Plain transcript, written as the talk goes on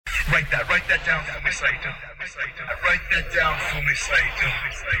Write that down for me, Saito. Write that down for me, Saito.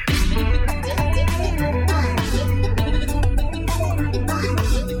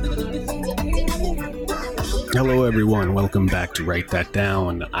 Hello everyone, welcome back to Write That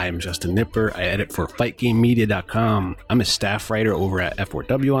Down. I'm Justin Nipper. I edit for FightGameMedia.com. I'm a staff writer over at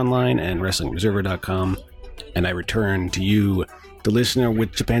F4W Online and WrestlingObserver.com. And I return to you, the listener,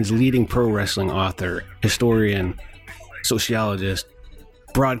 with Japan's leading pro wrestling author, historian, sociologist,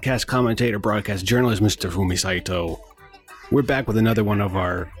 broadcast commentator, broadcast journalist, Mr. Fumi Saito. We're back with another one of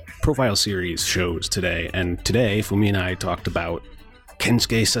our profile series shows today. And today, Fumi and I talked about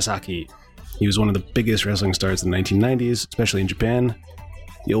Kensuke Sasaki. He was one of the biggest wrestling stars in the 1990s, especially in Japan.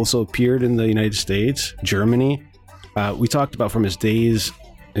 He also appeared in the United States, Germany. We talked about from his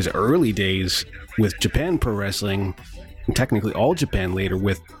early days with Japan Pro Wrestling, and technically All Japan later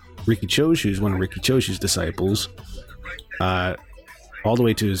with Riki Choshu, who's one of Riki Choshu's disciples, all the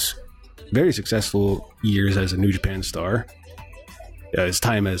way to his very successful years as a New Japan star, his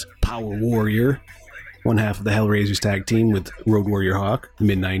time as Power Warrior, one half of the Hellraisers tag team with Road Warrior Hawk, the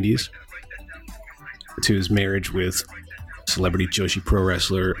mid-90s, to his marriage with celebrity Joshi pro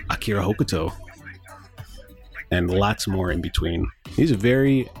wrestler Akira Hokuto, and lots more in between. He's a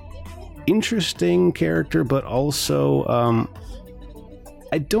very interesting character, but also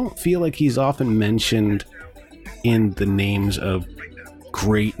I don't feel like he's often mentioned in the names of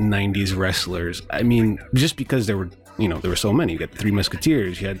great 90s wrestlers. I mean, just because there were so many. You got the Three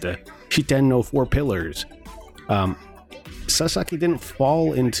Musketeers, you had the Shiten no Four Pillars. Sasaki didn't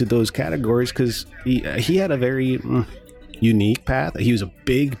fall into those categories because he had a very unique path. He was a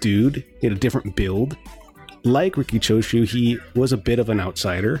big dude. He had a different build. Like Riki Choshu, he was a bit of an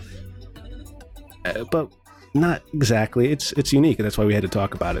outsider, but not exactly. It's unique, and that's why we had to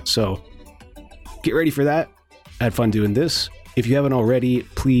talk about it. So get ready for that. I had fun doing this. If you haven't already,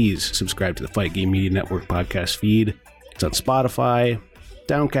 please subscribe to the Fight Game Media Network podcast feed. It's on Spotify,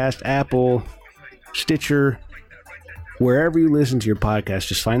 Downcast, Apple, Stitcher. Wherever you listen to your podcast,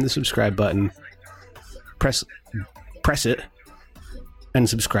 just find the subscribe button, press it, and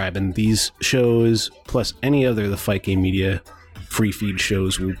subscribe. And these shows, plus any other of the Fight Game Media free feed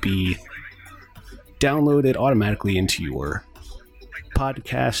shows, will be downloaded automatically into your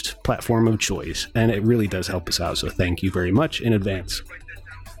podcast platform of choice. And it really does help us out, so thank you very much in advance.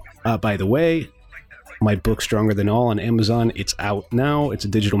 By the way, my book, Stronger Than All, on Amazon, it's out now. It's a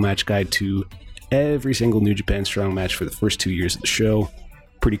digital match guide to every single New Japan Strong match for the first 2 years of the show.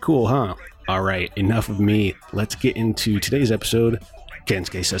 Pretty cool, huh? All right, enough of me. Let's get into today's episode,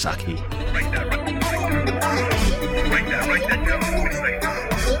 Kensuke Sasaki.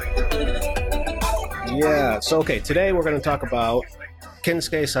 Yeah, so okay, today we're going to talk about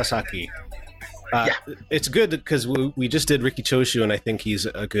Kensuke Sasaki. It's good because we just did Riki Choshu, and I think he's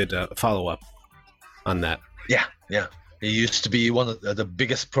a good follow-up on that. Yeah. He used to be one of the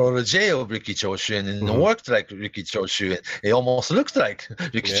biggest protege of Riki Choshu, and worked like Riki Choshu. He almost looked like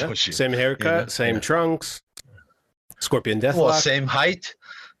Riki Choshu. Same haircut, same trunks, Scorpion Deathlock. Well, same height.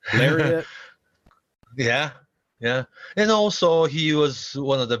 Lariat. Yeah. And also, he was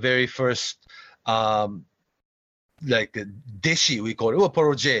one of the very first, deshi, we call it, or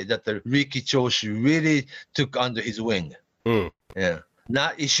protege, that the Riki Choshu really took under his wing. Yeah.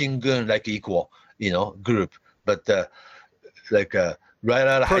 Not Ishingun, like equal, group, but right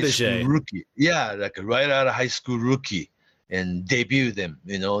out of protege. high school rookie. Yeah, like a right out of high school rookie, and debuted him,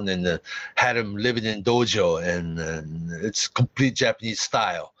 and then had him living in dojo, and it's complete Japanese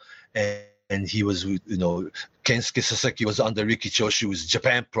style. And he was, Kensuke Sasaki was under Riki Choshu's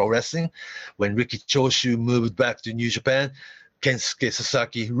Japan Pro Wrestling. When Riki Choshu moved back to New Japan,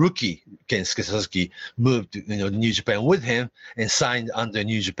 rookie Kensuke Sasaki moved to New Japan with him and signed under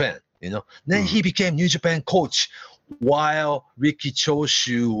New Japan. Then he became New Japan coach while Riki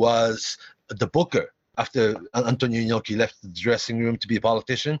Choshu was the booker. After Antonio Inoki left the dressing room to be a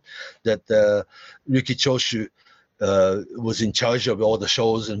politician, that Riki Choshu was in charge of all the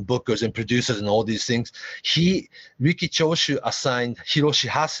shows and bookers and producers and all these things. Riki Choshu assigned Hiroshi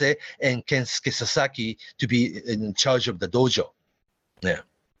Hase and Kensuke Sasaki to be in charge of the dojo. Yeah.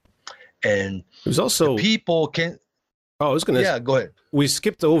 And it was also people can. Oh, I was going to. Yeah, go ahead. We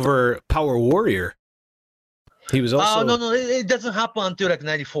skipped over Power Warrior. He was also. Oh, no, it doesn't happen until like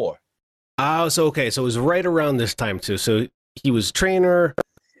 94. Oh, so okay, so it was right around this time too. So he was trainer,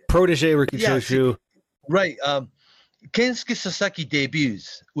 protege Riki Choshu. Right. Kensuke Sasaki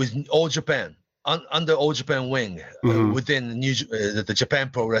debuts with All Japan under All Japan wing within the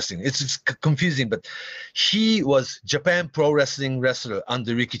Japan Pro Wrestling. It's confusing, but he was Japan Pro Wrestling wrestler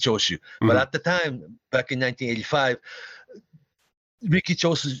under Riki Choshu. But at the time, back in 1985, Riki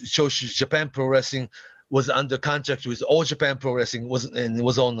Choshu's Japan Pro Wrestling was under contract with All Japan Pro Wrestling, was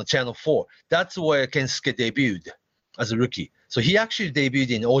on the Channel 4. That's where Kensuke debuted as a rookie. So he actually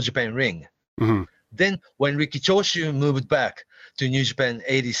debuted in All Japan Ring. Mhm. Then when Riki Choshu moved back to New Japan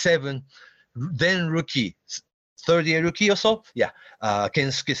 87, then rookie, third year rookie or so,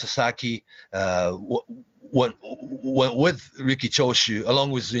 Kensuke Sasaki went with Riki Choshu,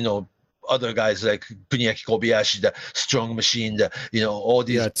 along with, other guys like Kuniaki Kobayashi, the Strong Machine, all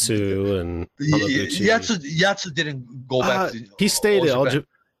these. Yatsu and Hamaguchi. Yatsu didn't go back to. He stayed at All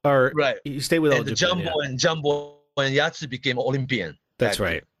Japan. Right. He stayed with All And the Japan. Jumbo and Yatsu became Olympian. That's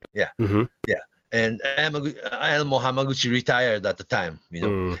right. Yeah. Mhm. Yeah. And Elmo Hamaguchi retired at the time,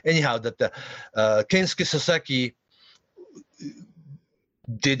 Anyhow, that Kensuke Sasaki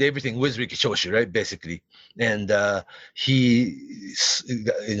did everything with Riki Choshu, right? Basically, and he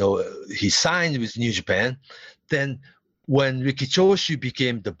signed with New Japan. Then, when Riki Choshu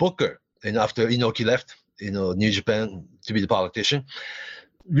became the booker, and after Inoki left, New Japan to be the politician,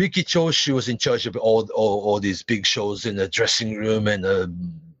 Riki Choshu was in charge of all these big shows in the dressing room and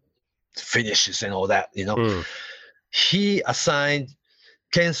finishes and all that. He assigned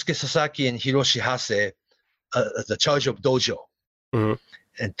Kensuke Sasaki and Hiroshi Hase the charge of dojo. Mhm.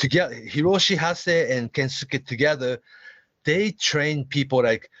 And together, Hiroshi Hase and Kensuke together, they train people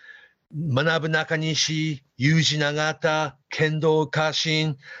like Manabu Nakanishi, Yuji Nagata, Kendo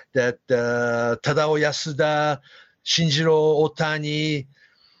Kashin, Tadao Yasuda, Shinjiro Otani,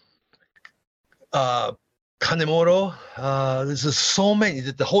 Kanemuro. There's so many.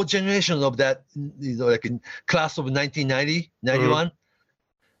 The whole generation of that, like in class of 1990, 91,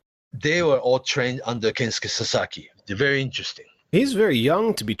 they were all trained under Kensuke Sasaki. They're very interesting. He's very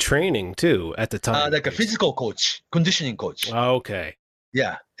young to be training too at the time. Like a physical coach, conditioning coach. Okay.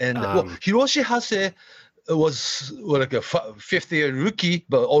 Yeah, and Hiroshi Hase was like a fifth-year rookie,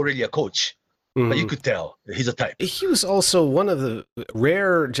 but already a coach. But you could tell he's a type. He was also one of the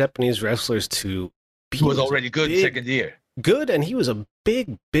rare Japanese wrestlers to be. He was already good second year. Good, and he was a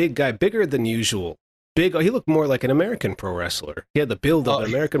big guy, bigger than usual. Big. He looked more like an American pro wrestler. He had the build of an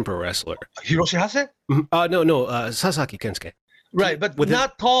American pro wrestler. Hiroshi Hase? No, Sasaki Kensuke. Right, but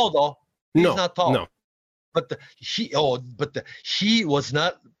not tall though. He's not tall. No. But he was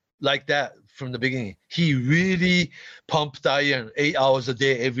not like that from the beginning. He really pumped iron 8 hours a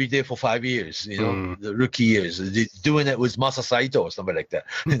day, every day for 5 years, the rookie years, doing it with Masa Saito or something like that,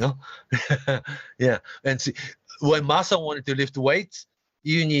 Yeah. And see, when Masa wanted to lift weights,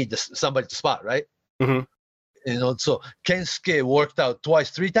 you need somebody to spot, right? Mm-hmm. So Kensuke worked out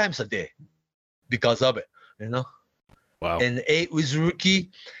 3 times a day because of it, Wow. And ate with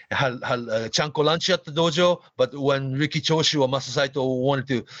rookie, had chanko lunch at the dojo. But when Riki Choshu or Masa Saito wanted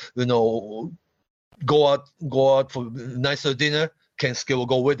to, go out for nicer dinner, Kensuke will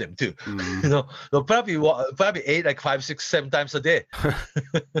go with him too. They'll probably ate like 5, 6, 7 times a day.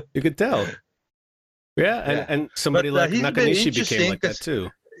 You could tell. Yeah, and somebody like Nakanishi became like that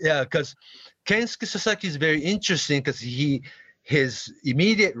too. Yeah, because Kensuke Sasaki is very interesting because his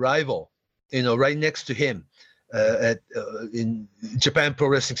immediate rival, right next to him, in Japan Pro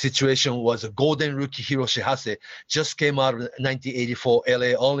Wrestling situation was a golden rookie Hiroshi Hase, just came out of the 1984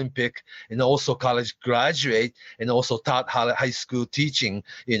 LA Olympic and also college graduate and also taught high school teaching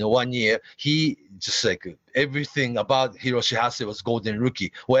 1 year. He just like everything about Hiroshi Hase was golden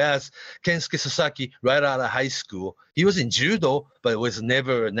rookie. Whereas Kensuke Sasaki, right out of high school, he was in judo, but was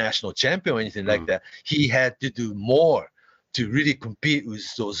never a national champion or anything like that. He had to do more to really compete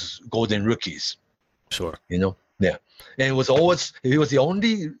with those golden rookies. Sure. Yeah. And he was the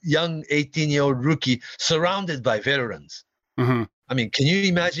only young 18-year-old rookie surrounded by veterans. Mm-hmm. I mean, can you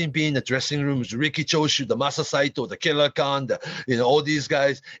imagine being in the dressing room with Riki Choshu, the Masa Saito, the Killer Khan, all these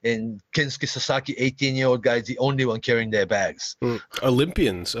guys, and Kensuke Sasaki, 18-year-old guys, the only one carrying their bags.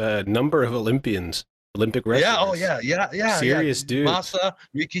 Olympians, a number of Olympians, Olympic wrestlers. Yeah. Serious dude. Masa,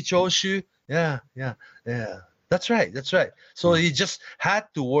 Riki Choshu. Yeah. That's right. So he just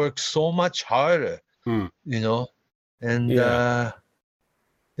had to work so much harder. And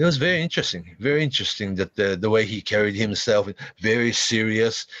it was very interesting that the way he carried himself, very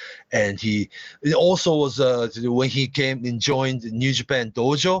serious. And he also was when he came and joined New Japan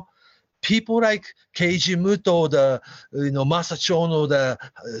Dojo, people like Keiji Muto, Masa Chono,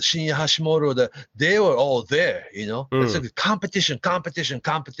 Shinya Hashimoto, they were all there. It's like competition.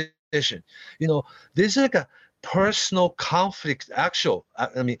 There's like a personal conflict,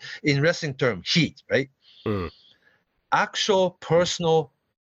 in wrestling term, heat, right? Actual personal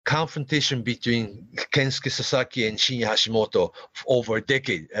confrontation between Kensuke Sasaki and Shinya Hashimoto over a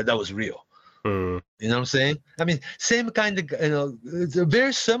decade, and that was real. Mm. You know what I'm saying? I mean, same kind of, it's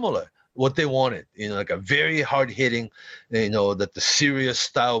very similar what they wanted. Like a very hard hitting, that the serious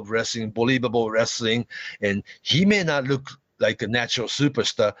style of wrestling, believable wrestling, and he may not look like a natural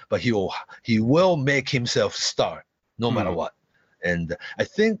superstar, but he will make himself a star no matter what. And I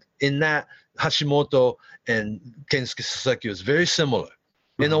think in that Hashimoto and Kensuke Sasaki was very similar.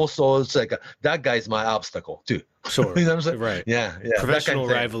 And also, it's like that guy's my obstacle too. Sure. You know what I'm saying? Right. Yeah. Professional that kind of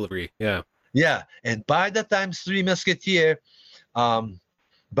thing. rivalry. Yeah. Yeah, and by the time Three Musketeer, Muto,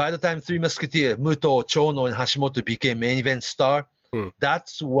 Chono, and Hashimoto became main event star,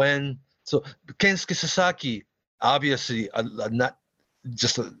 that's when. So Kensuke Sasaki, obviously, not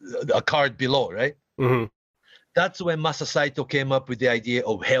just a card below, right? Mm-hmm. That's when Masa Saito came up with the idea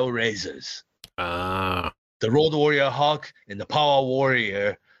of Hellraisers. Ah. The Road Warrior Hawk and the Power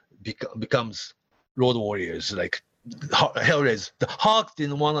Warrior becomes Road Warriors, like Hellraiser. The Hawk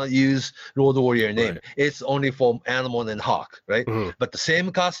didn't want to use Road Warrior name. Right. It's only for Animal and Hawk, right? Mm-hmm. But the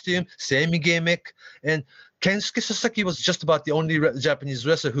same costume, same gimmick. And Kensuke Sasaki was just about the only Japanese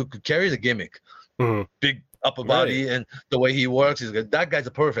wrestler who could carry the gimmick. Mm-hmm. Big upper body, and the way he works is good. That guy's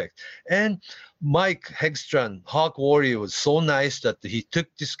a perfect. And Mike Hegstrand, Hawk Warrior, was so nice that he took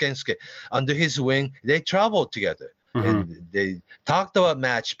this Kensuke under his wing. They traveled together. And they talked about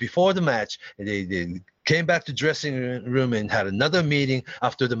match before the match. And they came back to dressing room and had another meeting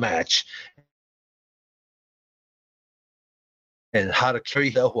after the match. And how to carry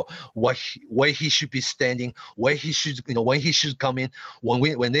the way he should be standing, where he should, when he should come in,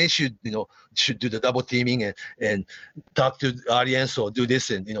 when they should do the double teaming and talk to the audience or do this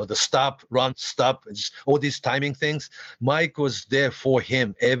and the stop, run, stop, and just all these timing things. Mike was there for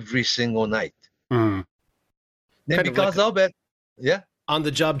him every single night. Mm. And Kind of because of it, yeah, on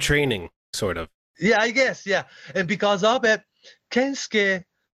the job training, sort of. yeah, I guess, yeah, and because of it, Kensuke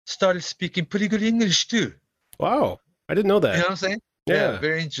started speaking pretty good English too. Wow. I didn't know that. You know what I'm saying? Yeah.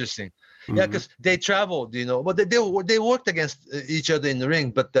 Very interesting. Yeah, because they traveled, but they worked against each other in the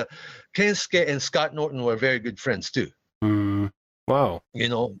ring. But Kensuke and Scott Norton were very good friends too. Wow.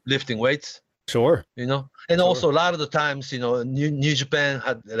 Lifting weights. Sure. And also a lot of the times, New Japan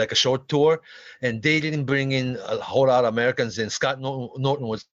had like a short tour, and they didn't bring in a whole lot of Americans. And Scott Norton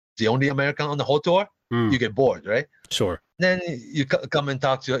was the only American on the whole tour. You get bored, right? Sure. Then you come and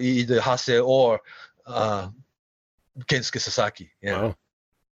talk to either Hase or Kensuke Sasaki. Yeah. Wow.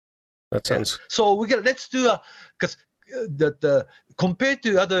 That sounds. So let's do because the compared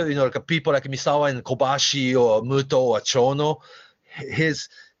to other like people like Misawa and Kobashi or Muto or Chono,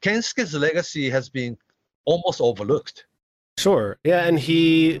 Kensuke's legacy has been almost overlooked. Sure. Yeah, and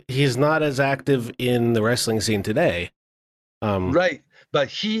he's not as active in the wrestling scene today. Right. But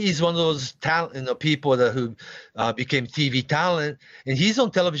he is one of those talent, people who became TV talent, and he's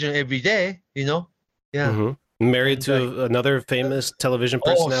on television every day. Yeah. Mm-hmm. Married to another famous television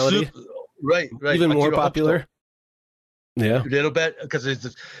personality. Right. Even more Akira popular. Hokuto. Yeah. A little bit, because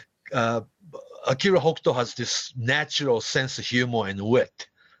it's Akira Hokuto has this natural sense of humor and wit.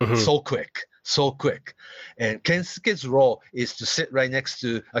 So quick. And Kensuke's role is to sit right next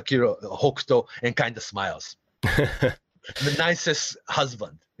to Akira Hokuto and kind of smiles. The nicest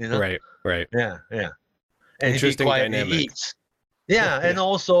husband, Right. Yeah. And interesting he quietly dynamic. eats. Yeah, and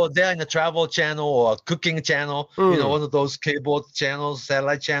also they're in a travel channel or a cooking channel, one of those cable channels,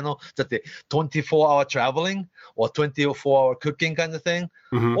 satellite channel, that they 24-hour traveling or 24-hour cooking kind of thing.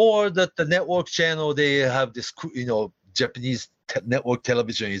 Or that the network channel, they have this, Japanese network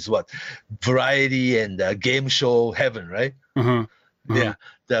television is what? Variety and game show heaven, right? Yeah,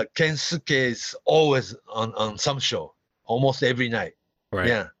 the Kensuke is always on some show, almost every night. Right.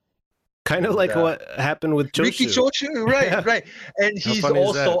 Yeah. Kind of like what happened with Choshu. Ricky Choshu, right, right. And he's funny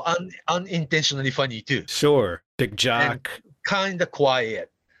is also unintentionally funny too. Sure. Big jock. Kind of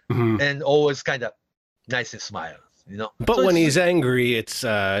quiet and always kind of nice and smiles, But So when it's- he's angry, it's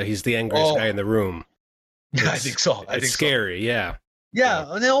he's the angriest guy in the room. I think so. I It's think scary, yeah. So.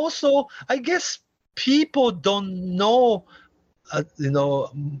 Yeah, and then also, I guess people don't know,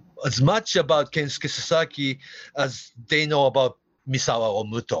 as much about Kensuke Sasaki as they know about Misawa or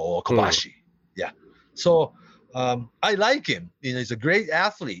Muto or Kobashi. Yeah. So I like him. He's a great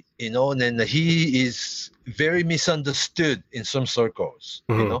athlete, and then he is very misunderstood in some circles,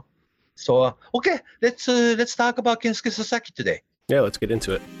 So okay, let's talk about Kensuke Sasaki today. Yeah, let's get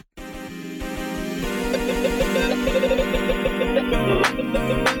into it.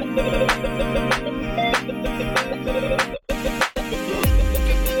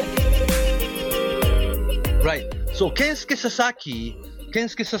 Right. So Kensuke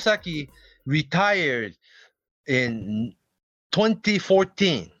Sasaki retired in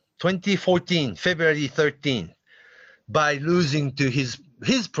 2014. 2014, February 13th, by losing to his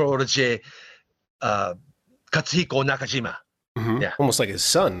protege, Katsuhiko Nakajima. Yeah. Almost like his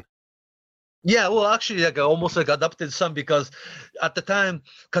son. Yeah, well, actually, like almost like adopted son, because at the time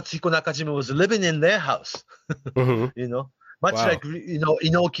Katsuhiko Nakajima was living in their house. You know, much Wow. like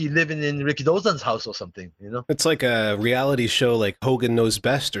Inoki living in Rikidozan's house or something. You know, It's like a reality show, like Hogan Knows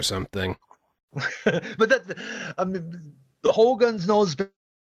Best or something. but that, I mean, Hogan's knows best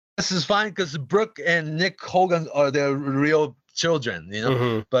is fine because Brooke and Nick Hogan are their real children. You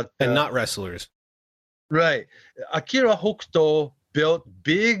know, but And not wrestlers. right, Akira Hokuto built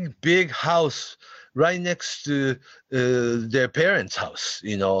big house right next to their parents' house.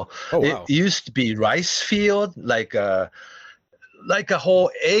 You know, Oh, wow. it used to be rice field, like a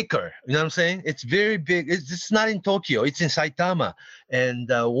whole acre. You know what I'm saying? It's very big. It's not in Tokyo. It's in Saitama,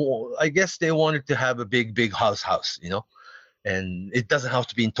 and I guess they wanted to have a big house. You know, and it doesn't have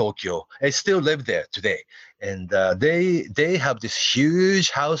to be in Tokyo. I still live there today, and they have this huge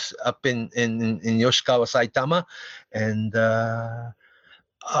house up in Yoshikawa, Saitama, and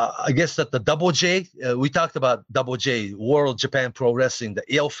I guess that the Double J, we talked about Double J, World Japan Pro Wrestling, the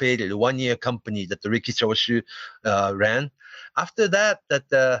ill-fated one-year company that the Riki Choshu ran. After that,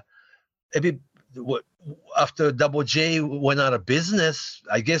 after Double J went out of business,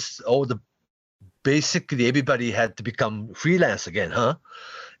 I guess basically everybody had to become freelance again, huh?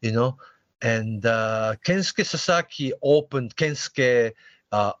 You know, and Kensuke Sasaki opened Kensuke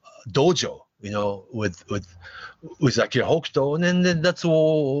Dojo, you know, with Akira Hokuto, and then that's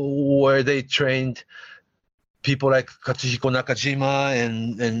where they trained people like Katsuhiko Nakajima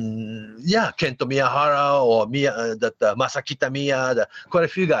and yeah, Kento Miyahara or Masakita Miya, quite a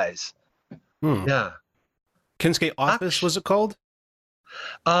few guys. Yeah. Kensuke Office, was it called?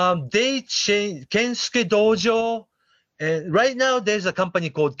 They changed Kensuke Dojo, and right now there's a company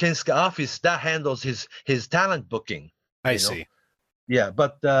called Kensuke Office that handles his talent booking. I see. Know? Yeah,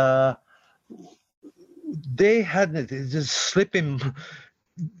 but they had just slipping.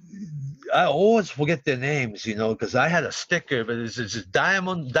 I always forget their names, you know, because I had a sticker, but it's just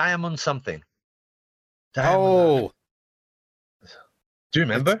Diamond something. Oh, do you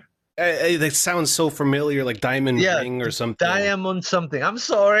remember? That sounds so familiar, like Diamond Ring or something. Diamond something. I'm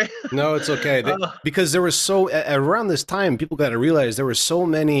sorry. No, it's okay. Because there was around this time, people got to realize there were so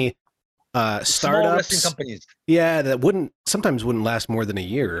many startups, small wrestling companies. Yeah, that sometimes wouldn't last more than a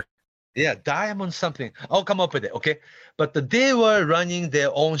year. Yeah, Diamond something. I'll come up with it, okay? But they were running their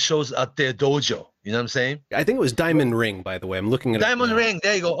own shows at their dojo. You know what I'm saying? I think it was Diamond Ring, by the way. I'm looking at Diamond Ring.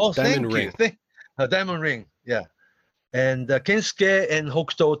 There you go. Oh, Diamond thank Ring. you. Diamond Ring. Yeah. And Kensuke and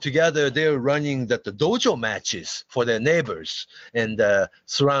Hokuto together, they're running the dojo matches for their neighbors and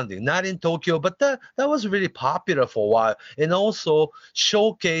surrounding. Not in Tokyo, but that was really popular for a while. And also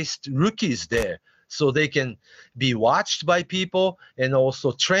showcased rookies there, so they can be watched by people and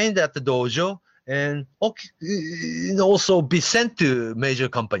also trained at the dojo and also be sent to major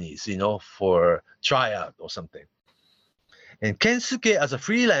companies, you know, for tryout or something. And Kensuke, as a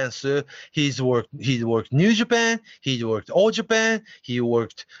freelancer, he worked New Japan, he worked All Japan, he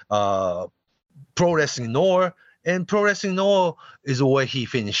worked Pro Wrestling Noah, and Pro Wrestling Noah is where he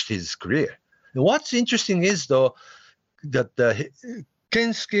finished his career. And what's interesting is, though, that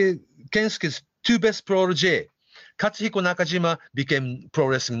Kensuke's two best protege, Katsuhiko Nakajima became Pro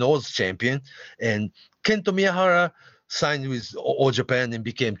Wrestling Noah's champion, and Kento Miyahara signed with All Japan and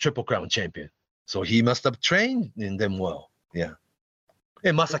became Triple Crown champion. So he must have trained in them well. Yeah.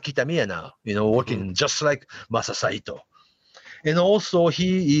 And Masakita Miya now, you know, working just like Masa Saito. And also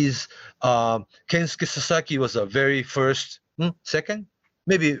he is, Kensuke Sasaki was the very first, second?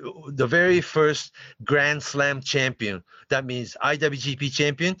 Maybe the very first Grand Slam champion. That means IWGP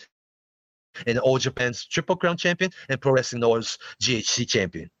champion and All Japan's Triple Crown champion and Pro Wrestling Noah's GHC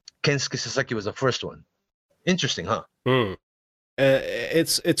champion. Kensuke Sasaki was the first one. Interesting, huh?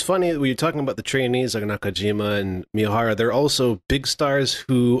 It's funny when you're talking about the trainees like Nakajima and Miyahara. They're also big stars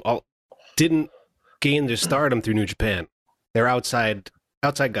who didn't gain their stardom through New Japan. They're outside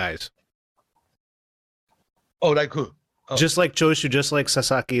guys. Oh, like who? Oh. Just like Choshu, just like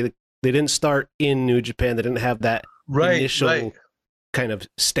Sasaki. They didn't start in New Japan. They didn't have that initial kind of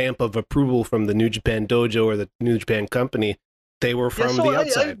stamp of approval from the New Japan dojo or the New Japan company. They were from the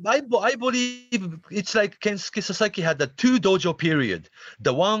outside. I believe it's like Kensuke Sasaki had the two dojo period.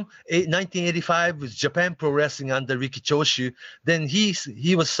 The one, 1985, was Japan Pro Wrestling under Riki Choshu. Then he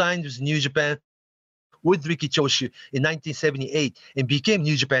was signed with New Japan with Riki Choshu in 1978 and became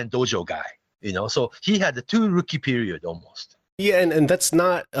New Japan dojo guy. You know, so he had the two rookie period almost. Yeah, and that's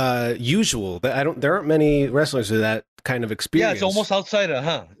not usual. There aren't many wrestlers that kind of experience. Yeah, it's almost outsider,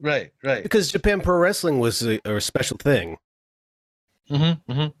 huh? Right. Because Japan Pro Wrestling was a special thing.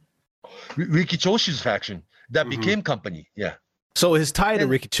 Riki Choshu's faction that Mhm. became company. Yeah. So his tie to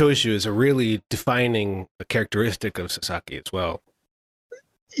And- Riki Choshu is a really defining characteristic of Sasaki as well.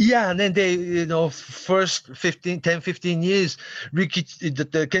 Yeah, and then they, first 10-15 years, the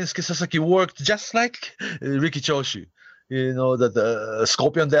Kensuke Sasaki worked just like Riki Choshu. The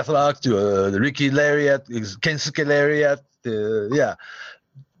Scorpion Deathlock to the Riki Lariat, Kensuke Lariat. Yeah.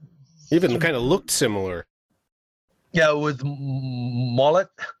 Even kind of looked similar. Yeah, with mullet.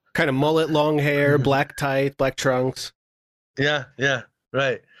 Kind of mullet, long hair, black tights, black trunks. Yeah,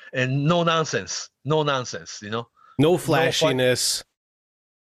 right. And no nonsense. No flashiness.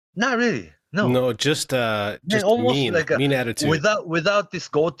 Not really. No. No, just almost mean, like a- mean attitude. Without this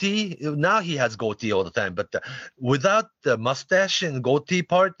goatee, now he has goatee all the time, but without the mustache and goatee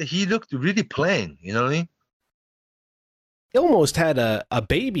part, he looked really plain. You know what I mean? He almost had a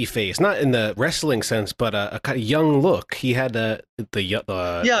baby face, not in the wrestling sense, but a kind of young look. He had the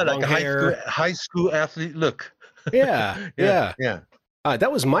Yeah, long like a hair. high school athlete look. Yeah. Yeah.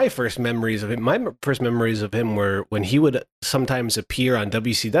 That was my first memories of him. My first memories of him were when he would sometimes appear on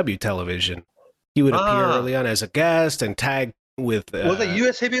WCW television. He would appear early on as a guest and tag with. Was it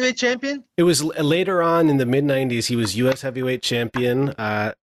U.S. heavyweight champion? It was later on in the mid '90s. He was U.S. heavyweight champion.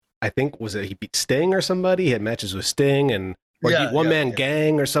 I think he beat Sting or somebody. He had matches with Sting and he beat One Man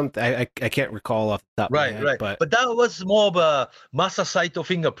Gang or something. I can't recall off the top of my head. Right. But that was more of a Masa Saito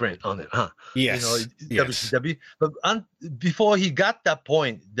fingerprint on it, huh? Yes. WCW. But before he got that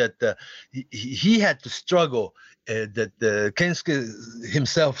point, that he had to struggle. That Kensuke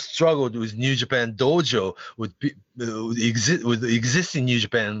himself struggled with New Japan Dojo with existing New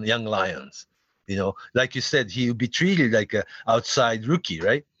Japan Young Lions. Like you said, he would be treated like an outside rookie,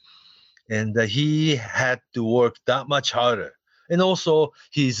 right? And he had to work that much harder. And also,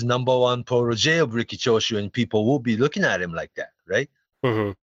 he's number one protege of Riki Choshu, and people will be looking at him like that, right?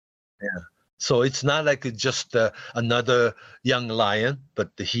 Mm-hmm. Yeah. So it's not like just another young lion,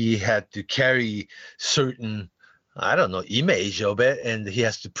 but he had to carry certain, image of it, and he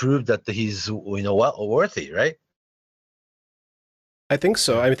has to prove that he's, worthy, right? I think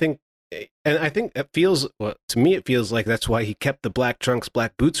so. I think it feels, to me, it feels like that's why he kept the black trunks,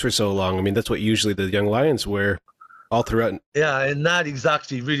 black boots for so long. I mean, that's what usually the young lions wear all throughout. Yeah, and not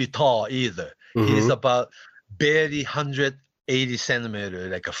exactly really tall either. Mm-hmm. He's about barely 180 centimeter,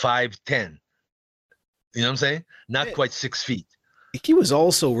 like a 5'10". You know what I'm saying? Not quite 6 feet. He was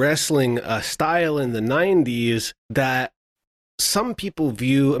also wrestling a style in the 90s that some people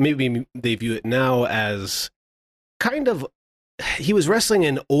view, maybe they view it now as kind of, he was wrestling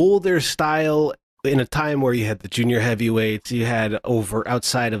an older style in a time where you had the junior heavyweights, you had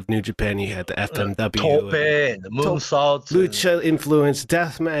outside of New Japan, you had the FMW. Tope and the moonsaults. Lucha influence,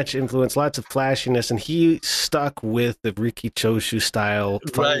 deathmatch influence, lots of flashiness, and he stuck with the Riki Choshu style,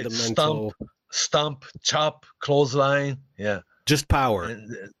 fundamental. Stump, chop, clothesline, yeah. Just power.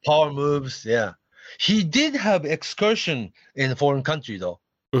 And power moves, yeah. He did have excursion in a foreign country, though.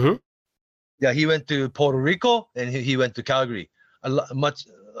 Mm-hmm. Yeah, he went to Puerto Rico and he went to Calgary. A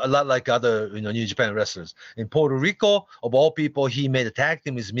lot like other New Japan wrestlers. In Puerto Rico, of all people, he made a tag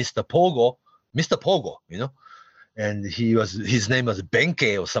team with Mr. Pogo, and his name was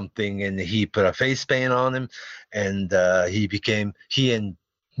Benkei or something, and he put a face paint on him, and he and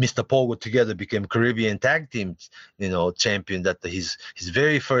Mr. Pogo together became Caribbean tag team, champion. That his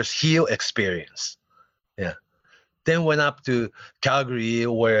very first heel experience. Yeah. Then went up to Calgary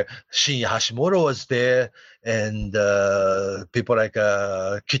where Shinya Hashimoto was there, and people like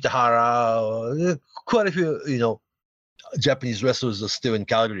Kitahara, quite a few, Japanese wrestlers are still in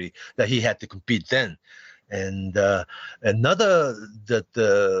Calgary that he had to compete then. And another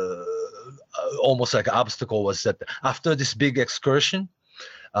almost like obstacle was that after this big excursion,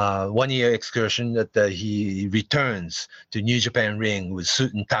 1 year excursion, that he returns to New Japan Ring with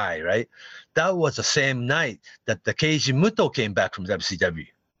suit and tie, right? That was the same night that the Keiji Muto came back from WCW.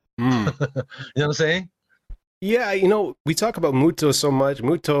 You know what I'm saying? Yeah, we talk about Muto so much.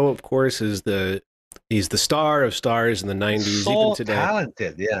 Muto, of course, he's the star of stars in the 90s, so even today.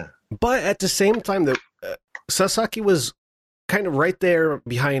 Talented, yeah. But at the same time, Sasaki was kind of right there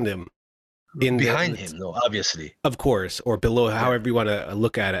behind him. Behind him, no, obviously. Of course, or below, however you want to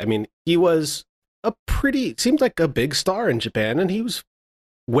look at it. I mean, he was seemed like a big star in Japan, and he was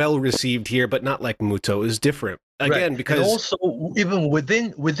well received here, but not like Muto. It was different. Again, because... And also, even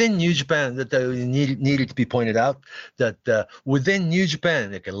within New Japan, that needed to be pointed out, that within New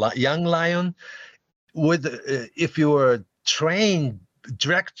Japan, like a young lion, if you were trained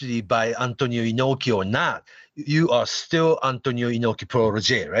directly by Antonio Inoki or not, you are still Antonio Inoki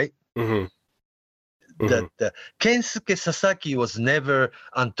protege, right? Mm-hmm. That Kensuke Sasaki was never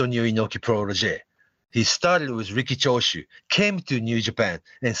Antonio Inoki protege. He started with Riki Choshu, came to New Japan,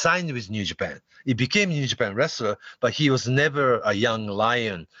 and signed with New Japan. He became New Japan wrestler, but he was never a young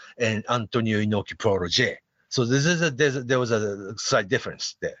lion and Antonio Inoki protege. So there was a slight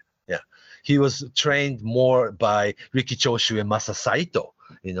difference there. Yeah, he was trained more by Riki Choshu and Masa Saito,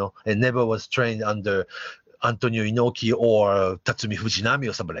 and never was trained under Antonio Inoki or Tatsumi Fujinami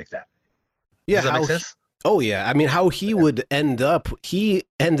or something like that. Yeah, Does that make sense? Oh yeah, I mean, how he would end up? He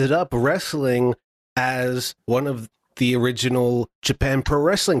ended up wrestling as one of the original Japan Pro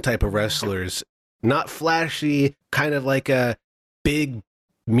Wrestling type of wrestlers. Not flashy, kind of like a big,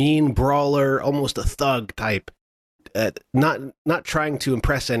 mean brawler, almost a thug type. Not trying to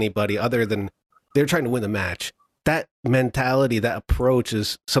impress anybody other than they're trying to win the match. That mentality, that approach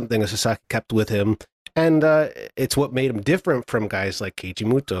is something that Sasaki kept with him, and it's what made him different from guys like Keiji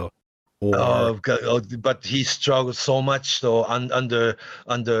Muto. But he struggled so much though under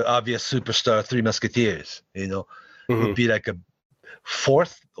obvious superstar Three Musketeers. It would be like a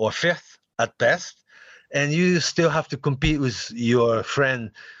fourth or fifth at best, and you still have to compete with your friend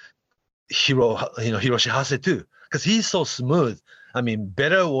Hiroshi Hase too, because he's so smooth. I mean,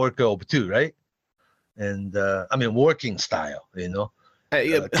 better worker of two, right? And working style.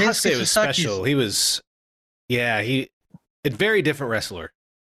 Hase was special. He was, a very different wrestler.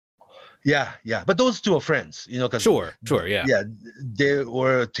 Yeah, but those two are friends, Sure, yeah. Yeah, they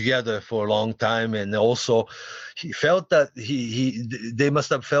were together for a long time, and also he felt that they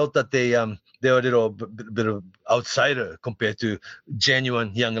must have felt that they were a little bit of outsider compared to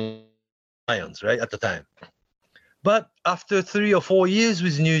genuine young lions, right, at the time. But after 3 or 4 years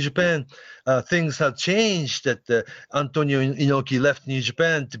with New Japan, things have changed. That Antonio Inoki left New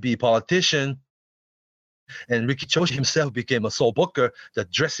Japan to be a politician. And Riki Choshu himself became a sole booker, the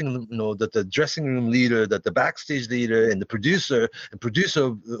dressing room leader, that the backstage leader, and the producer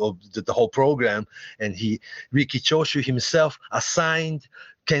of the whole program. And Riki Choshu himself assigned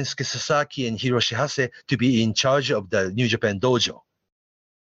Kensuke Sasaki and Hiroshi Hase to be in charge of the New Japan dojo.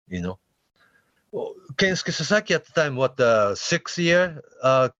 Kensuke Sasaki at the time, 6-year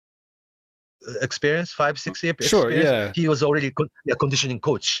experience, 5-6 year experience. Sure, yeah. He was already a conditioning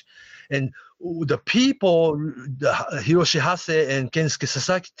coach. And the people, Hiroshi Hase and Kensuke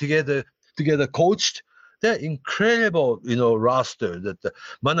Sasaki together coached. They're incredible, roster. That the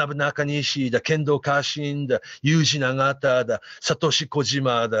Manabu Nakanishi, the Kendo Kashin, the Yuji Nagata, the Satoshi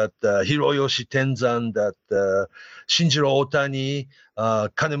Kojima, that Hiroyoshi Tenzan, that Shinjiro Otani,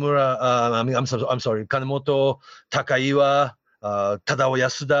 Kanemura. Kanemoto Takaiwa, Tadao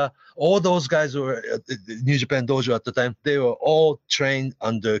Yasuda. All those guys were at the New Japan dojo at the time. They were all trained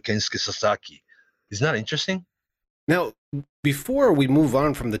under Kensuke Sasaki. Isn't that interesting? Now, before we move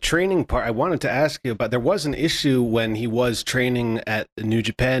on from the training part, I wanted to ask you about, there was an issue when he was training at the New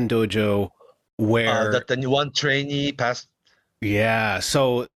Japan dojo where... that the one trainee passed... Yeah,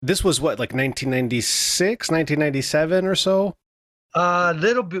 so this was what, like 1996, 1997 or so? A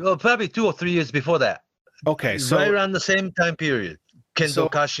little bit, probably 2 or 3 years before that. Okay, so... Right around the same time period. Kendo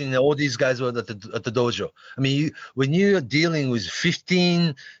Kashin, all these guys were at the dojo. I mean, when you're dealing with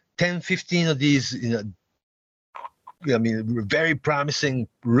 15 of these, very promising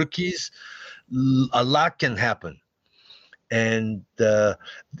rookies, a lot can happen. And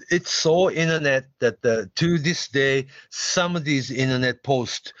it's so internet that to this day, some of these internet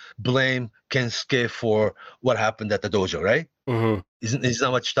posts blame Kensuke for what happened at the dojo, right? Mm-hmm. Isn't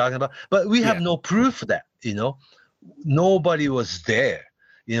that what you're talking about? But we have no proof of that, Nobody was there,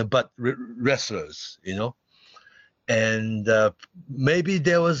 but wrestlers, and maybe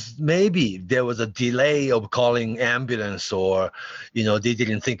there was a delay of calling ambulance, or they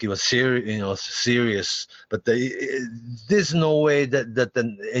didn't think it was serious. But there's no way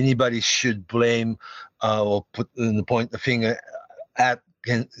that anybody should blame or point the finger at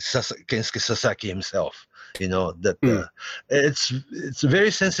Kensuke Sasaki himself. It's a very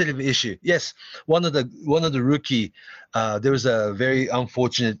sensitive issue. Yes, one of the rookie, there was a very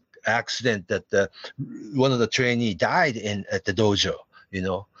unfortunate accident that one of the trainee died at the dojo.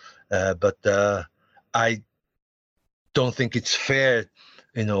 But I don't think it's fair,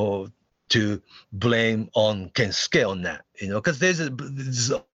 to blame on Kensuke on that. Because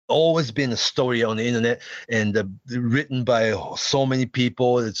there's always been a story on the internet and written by so many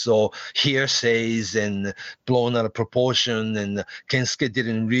people. It's all hearsays and blown out of proportion, and Kensuke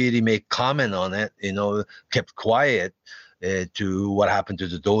didn't really make comment on it, kept quiet. to what happened to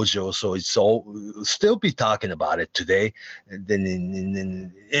the dojo. So it's all still be talking about it today. And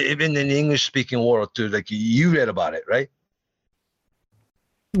then even in the English speaking world too, like you read about it, right?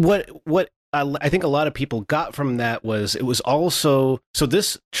 What I think a lot of people got from that was it was also so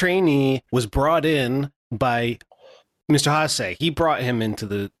this trainee was brought in by Mr. Hase. He brought him into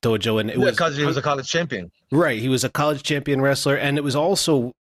the dojo, and it was because he was a college champion. Right, he was a college champion wrestler, and it was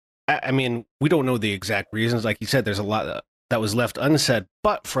also, I mean, we don't know the exact reasons. Like you said, there's a lot that was left unsaid.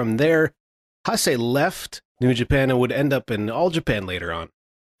 But from there, Hase left New Japan and would end up in All Japan later on,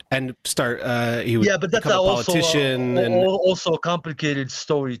 and start. He would But that's become a also politician, and also a complicated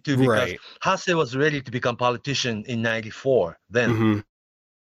story too, because Right. Hase was ready to become politician in '94. Then Mhm.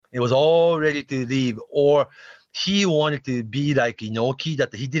 it was all ready to leave, or he wanted to be like Inoki,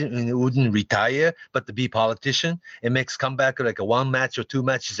 that he wouldn't retire, but to be politician and makes comeback like a 1 match or 2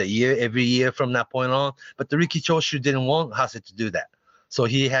 matches a year, every year from that point on. But the Riki Choshu didn't want Hase to do that. So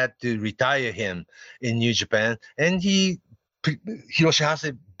he had to retire him in New Japan. And Hiroshi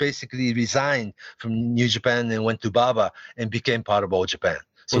Hase basically resigned from New Japan and went to Baba and became part of All Japan.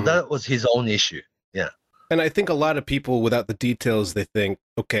 So Mhm. that was his own issue. Yeah. And I think a lot of people, without the details, they think,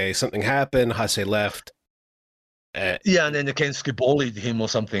 okay, something happened, Hase left. Yeah, and then the Kensuke bullied him or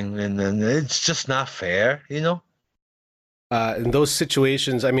something, and then it's just not fair, you know? In those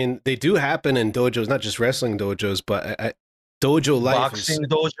situations, I mean, they do happen in dojos, not just wrestling dojos, but dojo life, Boxing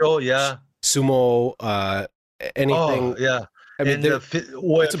dojo, yeah. sumo, anything. Oh, yeah. I mean, And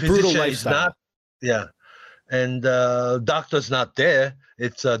where it's a brutal physician is lifestyle. not, yeah. And doctor's not there.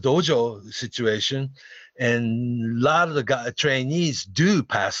 It's a dojo situation. And a lot of the trainees do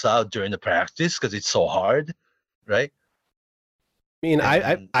pass out during the practice because it's so hard, right? I mean,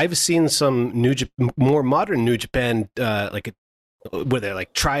 And- I've seen some more modern New Japan, like where they're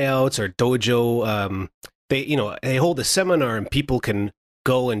like tryouts or dojo. They hold a seminar and people can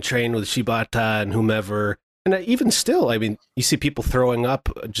go and train with Shibata and whomever. And even still, I mean, you see people throwing up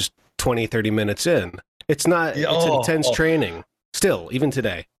just 20, 30 minutes in. It's not. Yeah, It's oh, intense oh. training. Still, even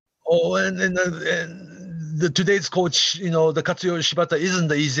today. Oh, and the today's coach, the Katsuyo Shibata isn't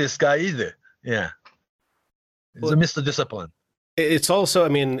the easiest guy either. Yeah. He's Well- a Mr. Discipline. It's also, I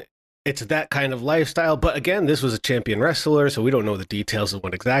mean, it's that kind of lifestyle. But again, this was a champion wrestler, so we don't know the details of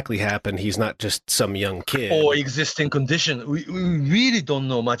what exactly happened. He's not just some young kid. Or existing condition. We really don't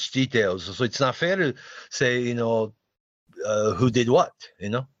know much details. So it's not fair to say, who did what,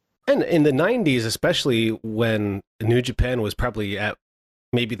 And in the 90s, especially when New Japan was probably at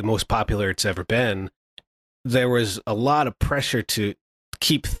maybe the most popular it's ever been, there was a lot of pressure to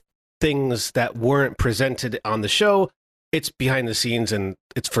keep things that weren't presented on the show. It's behind the scenes, and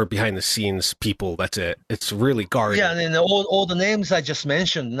it's for behind the scenes people. That's it. It's really guarded. Yeah, and then all the names I just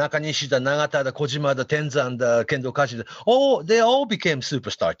mentioned, Nakanishi, the Nagata, the Kojima, the Tenzan, the Kendo Kashi, they all became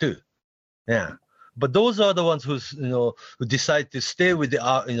superstar too. Yeah. But those are the ones who decide to stay with the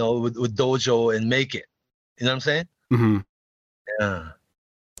with dojo and make it. You know what I'm saying? Mm-hmm. Yeah.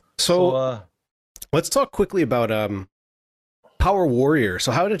 So let's talk quickly about Power Warrior.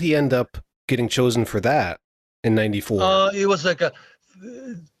 So how did he end up getting chosen for that in '94? It was like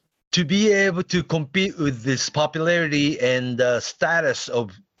to be able to compete with this popularity and status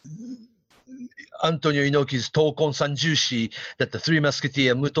of Antonio Inoki's Tokon Sanjushi, that the Three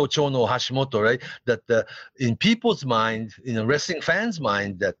Musketeers, Muto Chono Hashimoto, right? That in people's mind, wrestling fans'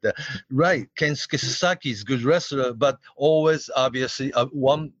 mind, that right, Kensuke Sasaki is a good wrestler, but always obviously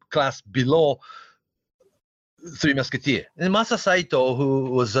one class below Three Musketeers. And Masa Saito,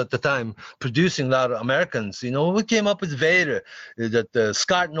 who was at the time producing a lot of Americans, we came up with Vader, that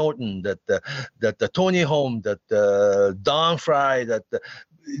Scott Norton, that Tony Holm, that Don Fry, that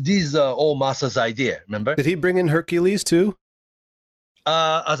these are all Masa's idea. Remember? Did he bring in Hercules too?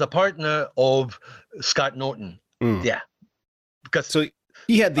 As a partner of Scott Norton. Mm. Yeah, because So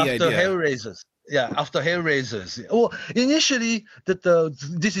he had the after idea. Hellraisers. Yeah, after Hellraisers. Well, initially,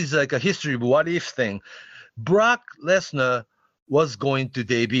 this is like a history what if thing. Brock Lesnar was going to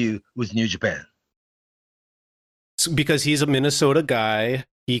debut with New Japan. Because he's a Minnesota guy.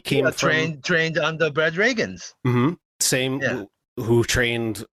 He came from trained under Brad Reagan's. Mhm. Same Yeah. who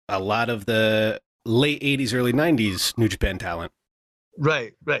trained a lot of the late '80s, early '90s New Japan talent.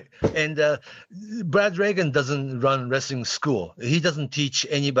 Right. And Brad Reagan doesn't run wrestling school. He doesn't teach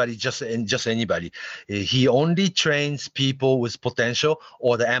anybody, just anybody. He only trains people with potential,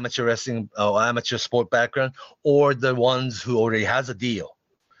 or the amateur wrestling or amateur sport background, or the ones who already has a deal.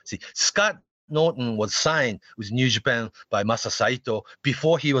 See, Scott Norton was signed with New Japan by Masa Saito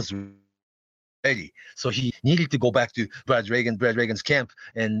before he was ready. So he needed to go back to Brad Reagan's camp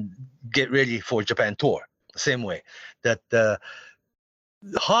and get ready for Japan tour. same way. That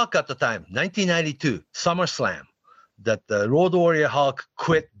Hawk at the time, 1992 SummerSlam, that Road Warrior Hawk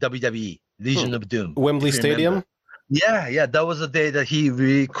quit WWE, Legion of Doom. Wembley if you Stadium. remember. Yeah, that was the day that he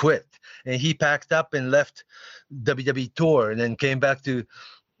really quit, and he packed up and left WWE tour, and then came back to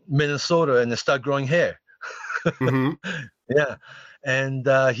Minnesota and started growing hair. Mhm. Yeah, and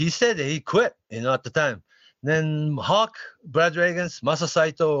he said that he quit, at the time. Then Hawk, Brad Ragans, Masa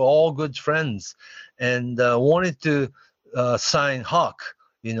Saito, all good friends, and wanted to sign Hawk,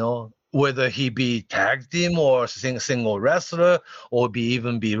 whether he be tag team or single wrestler or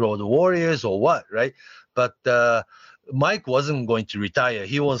even be Road Warriors or what, right? But Mike wasn't going to retire.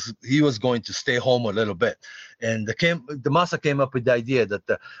 He was going to stay home a little bit, and the Masa came up with the idea that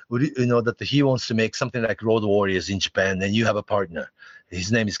that he wants to make something like Road Warriors in Japan, and you have a partner.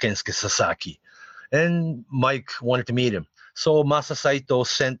 His name is Kensuke Sasaki, and Mike wanted to meet him. So Masa Saito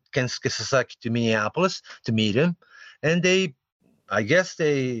sent Kensuke Sasaki to Minneapolis to meet him, and I guess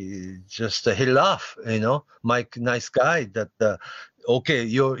they just hit it off. Mike, nice guy. That okay,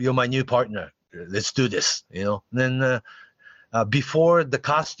 you're my new partner. Let's do this. And then before the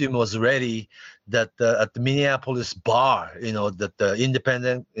costume was ready, that at the Minneapolis bar, that the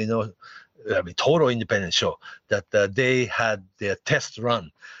independent, total independent show, that they had their test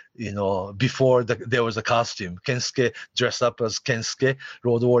run. Before there was a costume. Kensuke dressed up as Kensuke,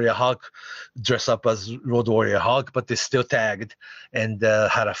 Road Warrior Hawk dressed up as Road Warrior Hawk, but they still tagged and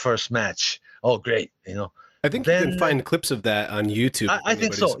had a first match. Oh, great! I think you can find clips of that on YouTube. I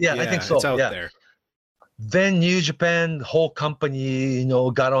think so. Yeah, I think so. It's out there. Then New Japan, the whole company,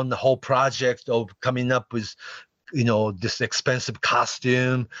 got on the whole project of coming up with, this expensive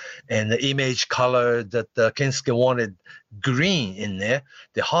costume and the image color that Kensuke wanted green in there.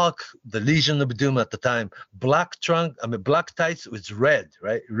 The Hawk, the Legion of Doom at the time, black tights with red,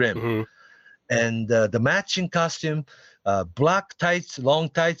 right, rim. Mm-hmm. And the matching costume, black tights, long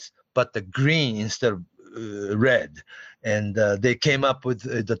tights, but the green instead of red. And they came up with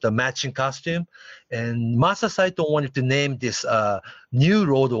the matching costume. And Masa Saito wanted to name this new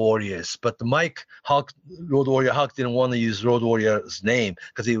Road Warriors, but Mike Hawk, Road Warrior Hawk, didn't want to use Road Warrior's name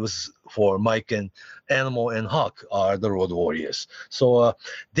because it was for Mike and Animal and Hawk are the Road Warriors. So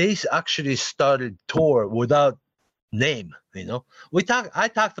they actually started tour without name. I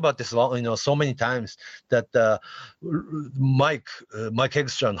talked about this a lot, so many times that Mike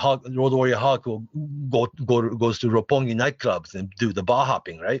Hegstrand, Hawk, Road Warrior Hawk, will goes to Roppongi nightclubs and do the bar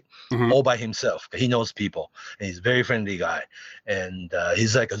hopping, right? Mm-hmm. All by himself. He knows people, and he's a very friendly guy, and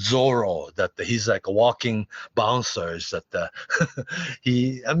he's like a Zorro. That he's like a walking bouncers. That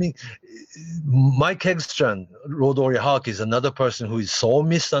Mike Hegstrand, Road Warrior Hawk, is another person who is so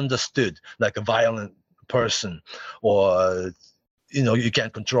misunderstood, like a violent person, or you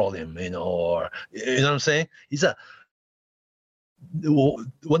can't control him, or what I'm saying. He's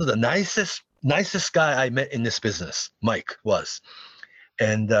one of the nicest guy I met in this business. Mike was,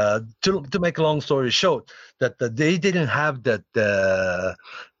 and to make a long story short, that they didn't have that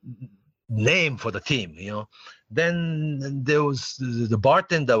name for the team. Then there was the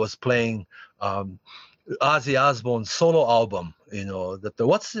bartender was playing Ozzy Osbourne's solo album,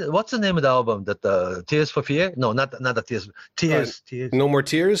 what's the name of the album? That the Tears for Fear? No, not the Tears. No More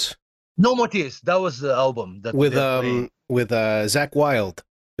Tears. No More Tears. That was the album that with Zakk Wylde.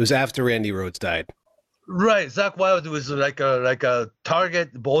 It was after Randy Rhoads died. Right, Zakk Wylde was like a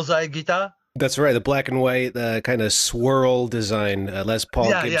Target bullseye guitar. That's right, the black and white kind of swirl design, Les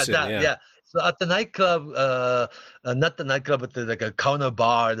Paul Gibson. Yeah. So at the nightclub, not the nightclub, but like a counter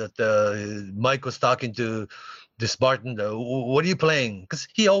bar, that Mike was talking to this bartender. What are you playing? Because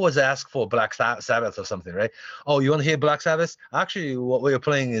he always asks for Black Sabbath or something, right? Oh, you want to hear Black Sabbath? Actually, what we're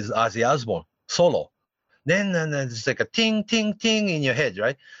playing is Ozzy Osbourne solo. Then it's like a ting, ting, ting in your head,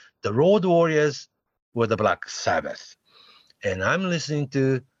 right? The Road Warriors were the Black Sabbath. And I'm listening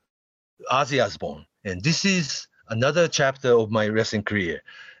to Ozzy Osbourne. And this is another chapter of my wrestling career.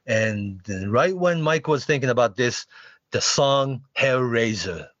 And then right when Mike was thinking about this, the song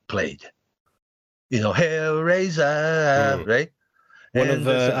Hellraiser played. Hellraiser, right? One of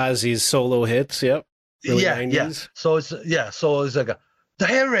Ozzy's solo hits, yep. Yeah. So it's like the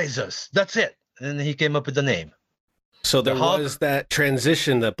Hellraisers. That's it. And he came up with the name. So there was that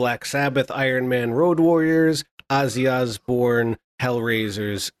transition, the Black Sabbath, Iron Man, Road Warriors, Ozzy Osbourne,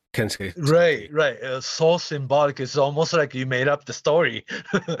 Hellraisers, Kensuke. Right. It's so symbolic. It's almost like you made up the story.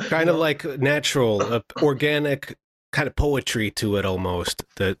 Kind of like natural, organic kind of poetry to it almost.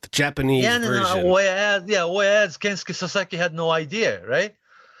 The Japanese version. Whereas Kensuke Sasaki had no idea, right?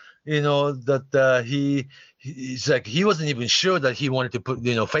 That He's like, he wasn't even sure that he wanted to put,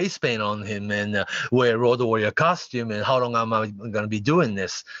 face paint on him and wear Road Warrior costume, and how long am I going to be doing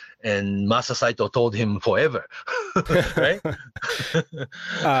this? And Masa Saito told him forever, right?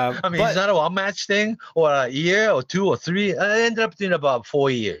 I mean, it's not a one-match thing or a year or 2 or 3. I ended up doing about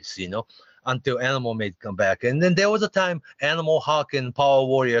 4 years, until Animal made come back. And then there was a time Animal, Hawk, and Power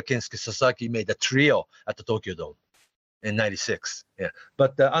Warrior Kensuke Sasaki made a trio at the Tokyo Dome in '96. Yeah,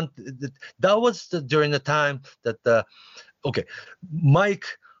 but that was during the time that Mike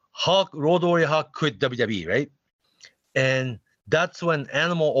Hawk, Road Warrior Hawk quit WWE, right? And that's when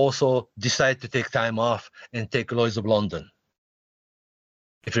Animal also decided to take time off and take Lloyd's of London,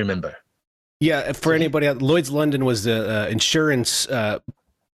 if you remember. Yeah, for anybody out, Lloyd's London was the insurance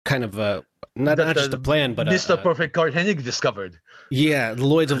kind of not just a plan, but Mr. Perfect Card Hennig discovered. Yeah, the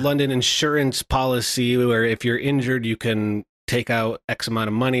Lloyd's of London insurance policy, where if you're injured, you can take out X amount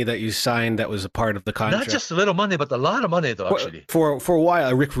of money that you signed. That was a part of the contract. Not just a little money, but a lot of money, though. Actually, for a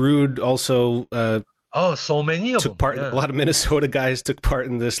while, Rick Rude also. So many of took them. part. Yeah. A lot of Minnesota guys took part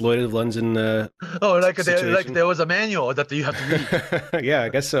in this Lloyd of London. Like there was a manual that you have to read. Yeah, I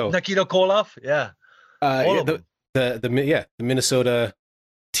guess so. Nikita Koloff, yeah. The Minnesota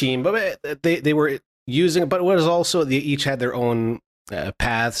team, but they were using it, but it was also they each had their own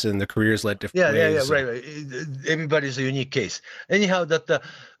paths and their careers led different ways. Yeah, right. Everybody's a unique case. Anyhow, that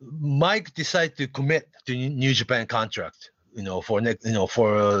Mike decided to commit to New Japan contract, for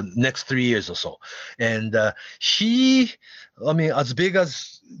next 3 years or so, and as big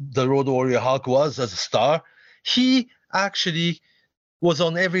as the Road Warrior Hawk was as a star, he actually was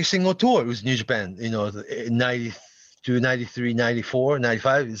on every single tour with New Japan. 92, 93, 94,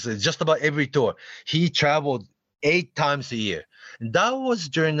 95. It's just about every tour. He traveled 8 times a year. And that was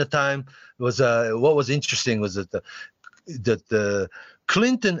during the time, what was interesting was that the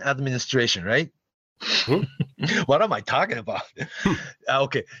Clinton administration, right? What am I talking about?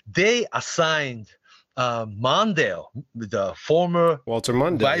 Okay. They assigned Mondale, the former Walter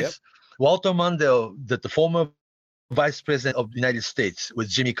Mondale, Walter Mondale, the former Vice President of the United States with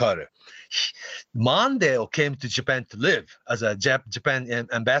Jimmy Carter. Mondale came to Japan to live as a Japan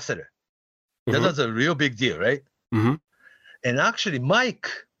ambassador. That was a real big deal, right? Mm-hmm. And actually, Mike,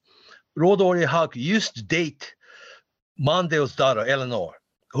 Road Warrior Hawk, used to date Mondale's daughter, Eleanor,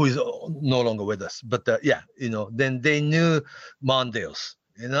 who is no longer with us. But then they knew Mondale's.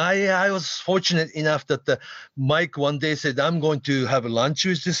 And I was fortunate enough that Mike one day said, I'm going to have a lunch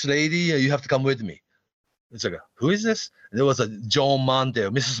with this lady. You have to come with me. It's like, who is this? And there was a Joan Mondale,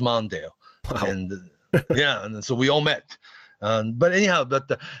 Mrs. Mondale. Wow. And and so we all met. But anyhow,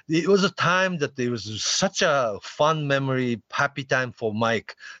 it was a time that it was such a fun memory, happy time for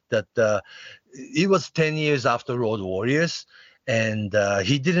Mike that it was 10 years after Road Warriors, and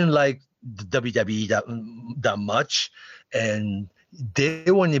he didn't like the WWE that much, and they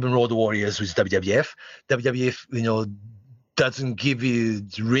weren't even Road Warriors with WWF. WWF, doesn't give you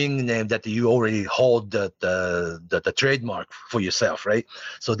the ring name that you already hold the trademark for yourself, right?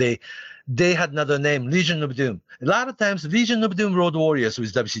 So they had another name, Legion of Doom. A lot of times, Legion of Doom Road Warriors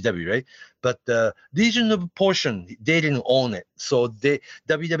with WCW, right? But Legion of portion, they didn't own it. So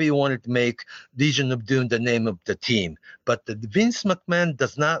WWE wanted to make Legion of Doom the name of the team. But Vince McMahon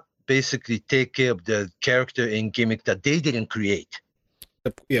does not basically take care of the character and gimmick that they didn't create.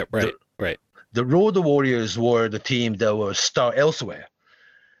 Yeah, right, right. The Road Warriors were the team that were star elsewhere.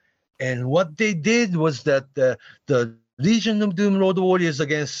 And what they did was that the Legion of Doom Road Warriors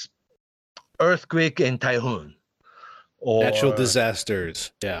against earthquake and typhoon, or natural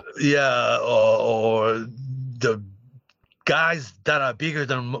disasters, or the guys that are bigger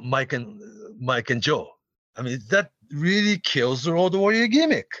than Mike and Joe. I mean, that really kills the Road Warrior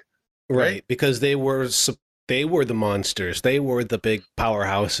gimmick, right? Because they were the monsters. They were the big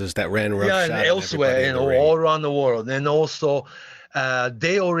powerhouses that ran roughshod. And elsewhere, and all around the world. And also,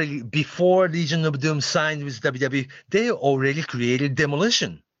 they already, before Legion of Doom signed with WWE, they already created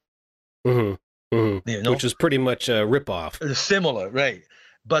Demolition. Mm-hmm. Mm-hmm. Which is pretty much a ripoff. Similar, right?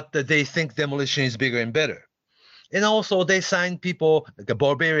 But they think Demolition is bigger and better. And also, they signed people like a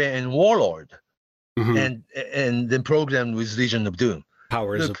Barbarian and Warlord, and then programmed with Legion of Doom.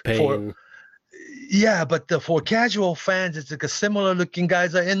 Powers of Pain. But for casual fans, it's like a similar looking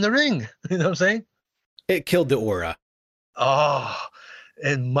guys are in the ring. You know what I'm saying? It killed the aura. Oh,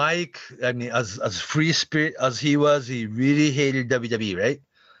 and Mike, I mean, as free spirit as he was, he really hated WWE, right?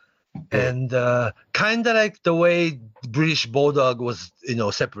 And kind of like the way British Bulldog was,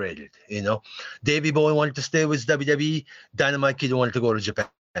 separated. Davey Boy wanted to stay with WWE. Dynamite Kid wanted to go to Japan.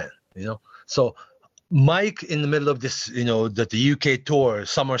 So Mike, in the middle of this, the UK tour,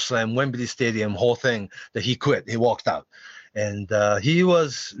 SummerSlam, Wembley Stadium, whole thing, that he quit. He walked out. And he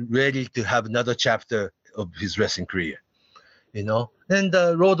was ready to have another chapter of his wrestling career, And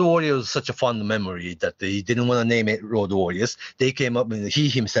Road Warrior was such a fond memory that he didn't want to name it Road Warriors. He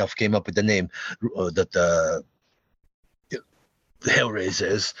himself came up with the name that the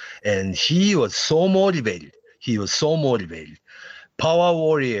Hellraisers, and he was so motivated. Power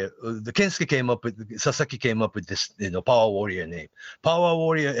Warrior, the Sasaki came up with this, Power Warrior name. Power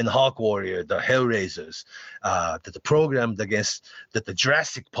Warrior and Hawk Warrior, the Hellraisers, that the programmed against the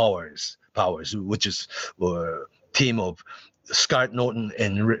Jurassic Powers, which is team of Scott Norton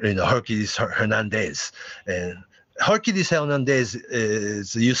and Hercules Hernandez. And Hercules Hernandez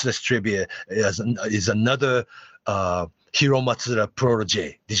is a useless trivia, is another Hiro Matsuda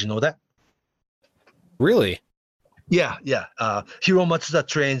protege. Did you know that? Really? Yeah. Hiro Matsuda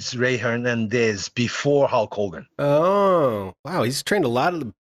trains Ray Hernandez before Hulk Hogan. Oh, wow. He's trained a lot of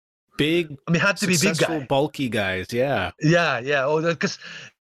the big, had to be big guy, bulky guys. Yeah. Yeah. Oh, because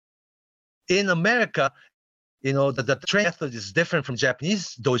in America, the training method is different from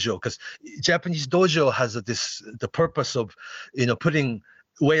Japanese dojo, because Japanese dojo has the purpose of, putting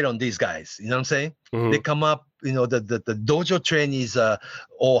weight on these guys. You know what I'm saying? Mm-hmm. They come up, the dojo trainees are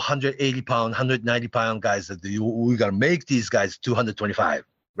all 180 pound, 190 pound guys that we got to make these guys 225,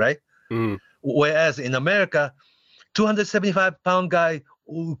 right? Mm-hmm. Whereas in America, 275 pound guy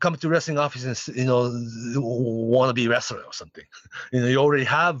who come to wrestling office and, want to be wrestler or something. You already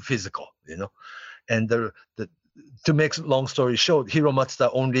have physical, and to make long story short, Hiro Matsuda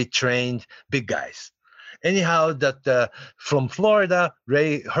only trained big guys. Anyhow, from Florida,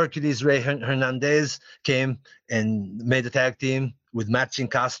 Hercules Ray Hernandez came and made a tag team with matching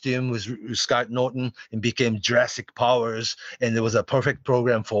costume with Scott Norton and became Jurassic Powers, and it was a perfect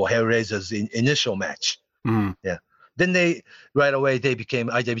program for Hellraisers initial match. Mm. Yeah. Then right away they became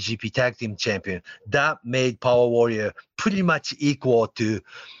IWGP Tag Team Champion. That made Power Warrior pretty much equal to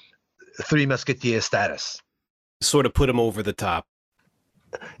Three Musketeers status. Sort of put him over the top.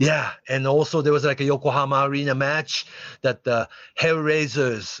 Yeah, and also there was like a Yokohama Arena match that the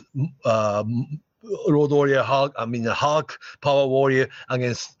Hellraisers, Road Warrior Hulk, Power Warrior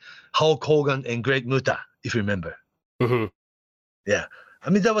against Hulk Hogan and Great Muta, if you remember. Mm-hmm. Yeah,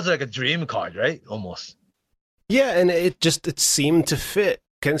 that was like a dream card, right? Almost. Yeah, and it seemed to fit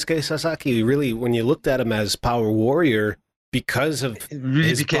Kensuke Sasaki. Really, when you looked at him as Power Warrior, because of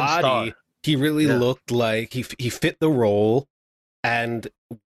his body, he really looked like he fit the role. And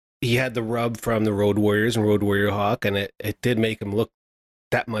he had the rub from the Road Warriors and Road Warrior Hawk, and it did make him look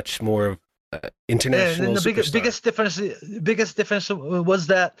that much more international. And the biggest difference was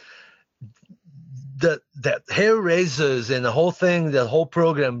that that Hellraisers and the whole thing, the whole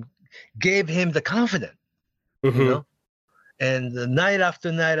program, gave him the confidence, mm-hmm. And night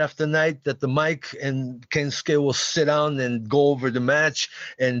after night after night, that the Mike and Kensuke will sit down and go over the match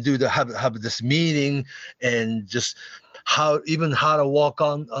and have this meeting and just how to walk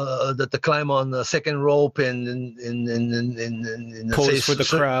on the climb on the second rope and pose for the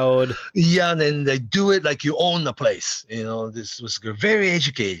crowd. Yeah, and then they do it like you own the place. This was very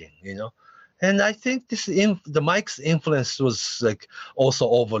educating. And I think the Mike's influence was like also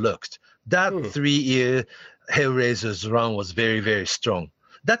overlooked. That 3-year Hellraisers run was very, very strong.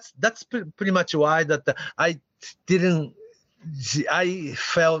 That's pretty much why I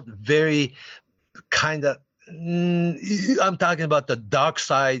felt very kind of. I'm talking about the Dark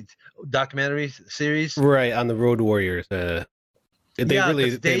Side documentary series, right? On the Road Warriors, they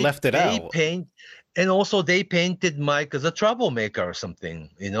left it out. And also they painted Mike as a troublemaker or something,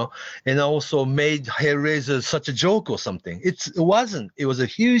 and also made Hellraiser such a joke or something. It wasn't. It was a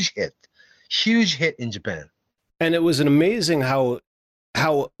huge hit in Japan. And it was an amazing how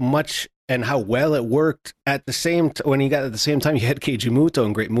much and how well it worked at the same when you got at the same time you had Keiji Muto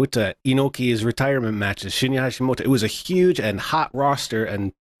and Great Muta, Inoki's retirement matches, Shinya Hashimoto. It was a huge and hot roster,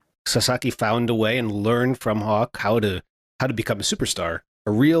 and Sasaki found a way and learned from Hawk how to become a superstar.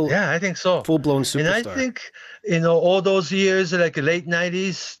 A real, I think so, full-blown superstar. And I think all those years, like late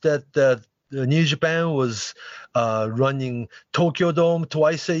 90s, that New Japan was running Tokyo Dome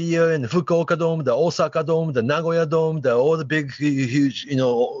twice a year, and the Fukuoka Dome, the Osaka Dome, the Nagoya Dome, all the big, huge,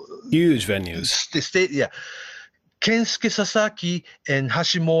 huge venues. The state, yeah. Kensuke Sasaki and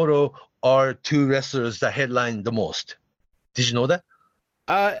Hashimoto are two wrestlers that headline the most. Did you know that?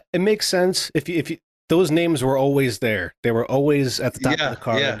 It makes sense. If you those names were always there. They were always at the top of the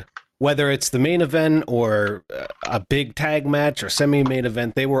card. Yeah. Whether it's the main event or a big tag match or semi-main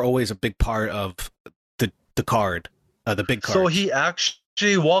event, they were always a big part of the card, the big card. So he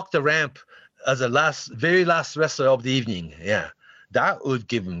actually walked the ramp as a very last wrestler of the evening. Yeah, that would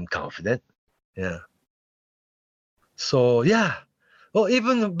give him confidence. Yeah. So yeah, well,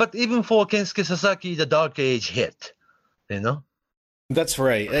 even for Kensuke Sasaki, the Dark Age hit. That's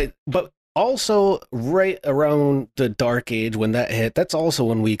right. But also, right around the Dark Age, when that hit, that's also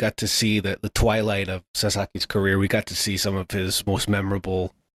when we got to see the twilight of Sasaki's career. We got to see some of his most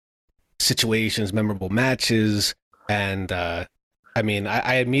memorable situations, memorable matches, and I mean,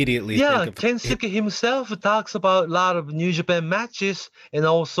 I immediately think of Kensuke himself talks about a lot of New Japan matches, and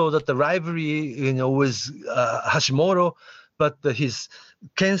also that the rivalry, with Hashimoto, but his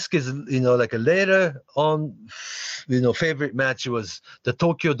Kensuke's, like a later on, favorite match was the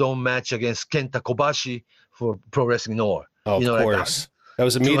Tokyo Dome match against Kenta Kobashi for Pro Wrestling Noah. Oh, of course. That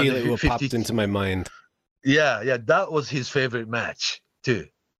was immediately what popped into my mind. Yeah, that was his favorite match too.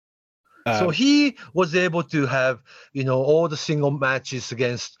 So he was able to have, all the single matches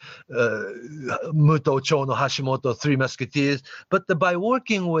against Muto, Chono, Hashimoto, Three Musketeers. But by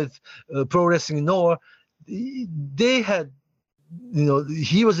working with Pro Wrestling Noah, they had,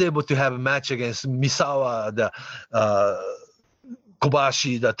 he was able to have a match against Misawa, the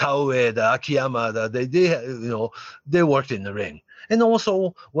Kobashi, the Taue, the Akiyama. They worked in the ring. And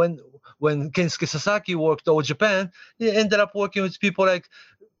also when Kensuke Sasaki worked All Japan, he ended up working with people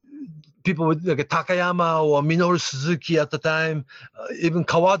with Takayama or Minoru Suzuki at the time, even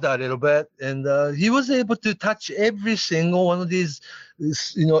Kawada a little bit, and he was able to touch every single one of these,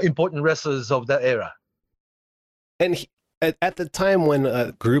 important wrestlers of that era. And at the time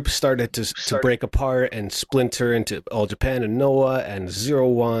when groups started to break apart and splinter into All Japan and Noah and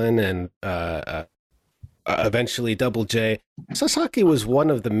 01 and eventually Double J, Sasaki was one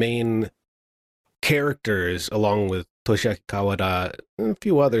of the main characters along with Toshiaki Kawada and a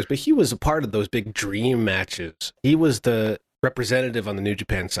few others, but he was a part of those big dream matches. He was the representative on the New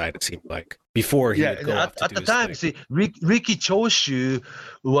Japan side, it seemed like, before he would go off to at the time. See, Riki Choshu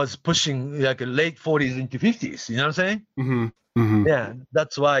was pushing like late 40s into 50s. You know what I'm saying? Mm-hmm. Mm-hmm. Yeah,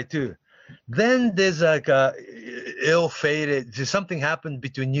 that's why too. Then there's like a ill-fated. Something happened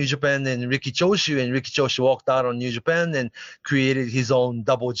between New Japan and Riki Choshu, and Riki Choshu walked out on New Japan and created his own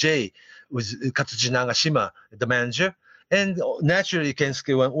Double J with Katsuji Nagashima, the manager, and naturally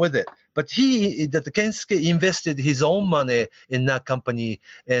Kensuke went with it. But Kensuke invested his own money in that company,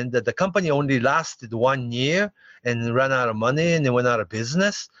 and the company only lasted 1 year and ran out of money and they went out of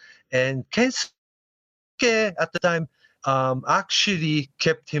business. And Kensuke at the time actually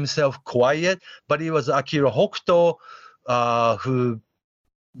kept himself quiet, but it was Akira Hokuto who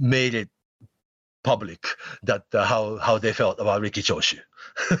made it public that how they felt about Riki Choshu.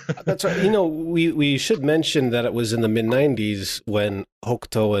 That's right. We should mention that it was in the mid-90s when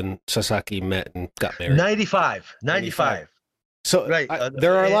Hokuto and Sasaki met and got married. 95. So right.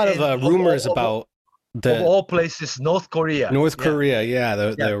 There are a lot of rumors about of all places, North Korea. Yeah.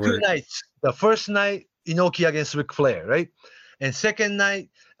 There were 2 nights. The first night, Inoki against Ric Flair, right? And second night,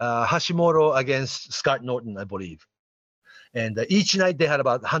 Hashimoto against Scott Norton, I believe. And each night they had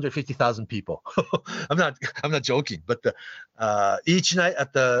about 150,000 people. I'm not joking, but each night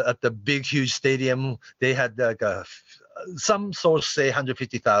at the big huge stadium they had like some sources say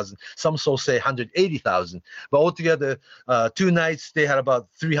 150,000, some sources say 180,000, but altogether 2 nights they had about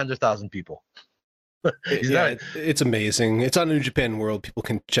 300,000 people. It's amazing. It's on New Japan World. People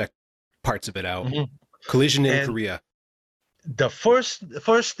can check parts of it out. Mm-hmm. Collision in Korea. The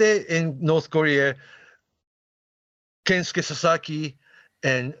first day in North Korea, Kensuke Sasaki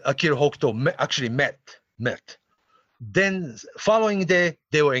and Akira Hokuto actually met. Then following day,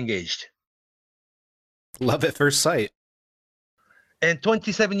 they were engaged. Love at first sight. And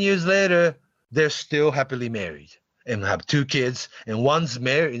 27 years later, they're still happily married and have 2 kids. And one's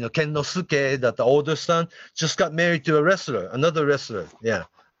married, Ken Nosuke, that the older son, just got married to another wrestler. Yeah.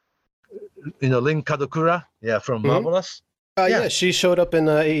 Lin Kadokura, from Marvelous. Yeah, she showed up in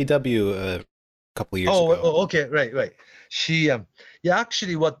AEW couple of years ago. Oh, okay, right. She,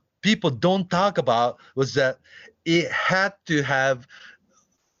 actually, what people don't talk about was that it had to have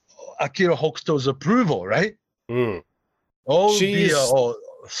Akira Hokuto's approval, right? Mm. She's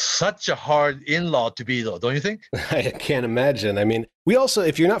such a hard in-law to be, though, don't you think? I can't imagine. I mean, we also,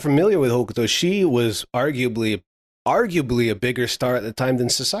 if you're not familiar with Hokuto, she was arguably a bigger star at the time than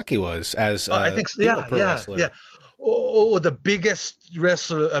Sasaki was as I think so. Yeah. Oh, the biggest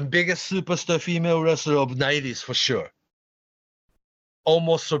wrestler and biggest superstar female wrestler of the 90s for sure.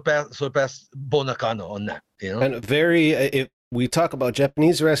 Almost surpassed Bo Nakano on that, And we talk about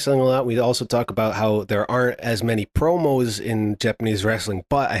Japanese wrestling a lot. We also talk about how there aren't as many promos in Japanese wrestling,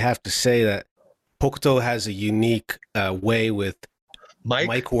 but I have to say that Hokuto has a unique way with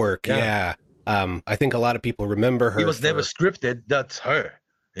mic work. Yeah. I think a lot of people remember her. It was never scripted. That's her.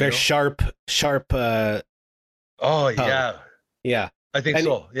 Very sharp. Oh yeah, yeah. I think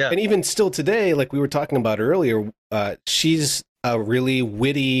so. Yeah, and even still today, like we were talking about earlier, she's a really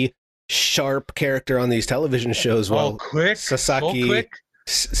witty, sharp character on these television shows. While quick, Sasaki so quick.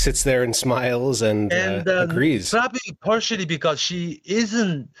 Sits there and smiles and agrees. Probably partially because she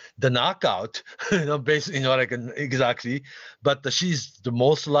isn't the knockout, basically, exactly, but she's the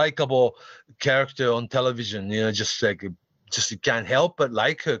most likable character on television. Just you can't help but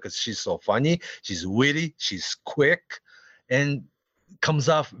like her because she's so funny, she's witty, she's quick, and comes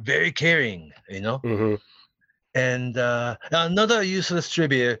off very caring. Mm-hmm. And another useless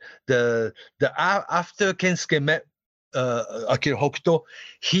trivia: after Kensuke met Akira Hokuto,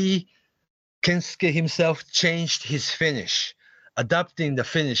 Kensuke himself changed his finish, adapting the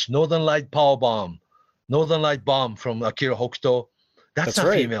finish Northern Light Power Bomb, Northern Light Bomb from Akira Hokuto. That's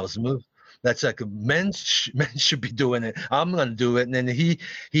how females move. That's like men should be doing it. I'm gonna do it. And then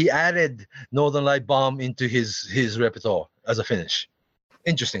he added Northern Light Bomb into his repertoire as a finish.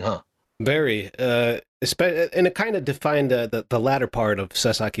 Interesting, huh? Very. And it kind of defined the latter part of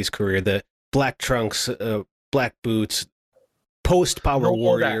Sasaki's career, the black trunks, black boots, post Power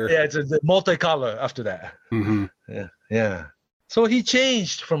Warrior. Yeah, it's a multicolor after that. Mm-hmm. Yeah. So he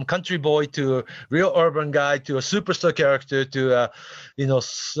changed from country boy to a real urban guy to a superstar character to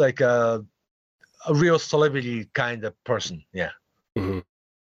like a real celebrity kind of person. Yeah. Mm-hmm.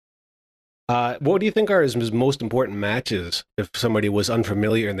 What do you think are his most important matches if somebody was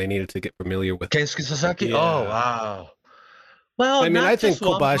unfamiliar and they needed to get familiar with Kensuke Sasaki? Yeah. Oh, wow. Well, I mean, I think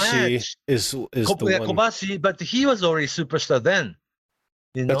Kobashi is the one. Kobashi, but he was already superstar then.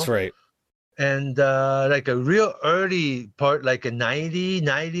 That's right. And like a real early part, like a 90,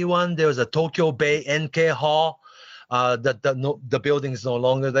 91, there was a Tokyo Bay NK Hall. The building is no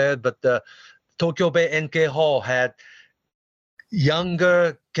longer there, but the Tokyo Bay NK Hall had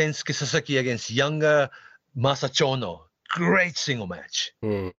younger Kensuke Sasaki against younger Masa Chono. Great single match.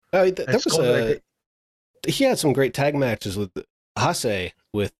 He had some great tag matches with Hase,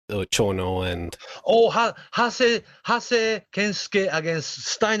 with Chono and Hase Kensuke against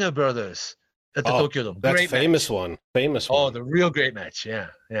Steiner Brothers at the Tokyo Dome. That's famous one. Oh, the real great match. Yeah.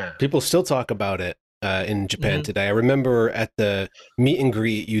 People still talk about it in Japan today. I remember at the meet and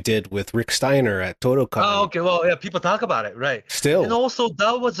greet you did with Rick Steiner at Totokan. Oh, okay. Well, yeah, people talk about it, right? Still. And also,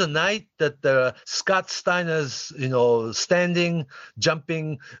 that was a night that Scott Steiner's, standing,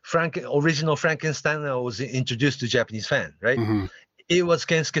 jumping, original Frankenstein was introduced to Japanese fan, right? Mm-hmm. It was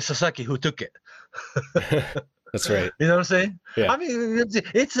Kensuke Sasaki who took it. That's right. You know what I'm saying? Yeah. I mean,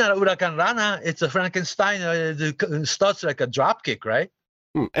 it's not a Urakan Rana. It's a Frankensteiner. It starts like a drop kick, right?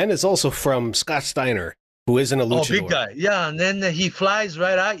 And it's also from Scott Steiner, who isn't a luchador. Oh, big guy. Yeah, and then he flies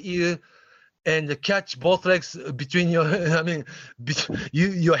right at you and catch both legs between your,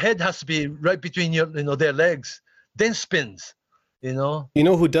 your head has to be right between their legs, then spins, You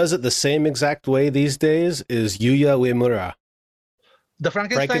know who does it the same exact way these days is Yuya Uemura. The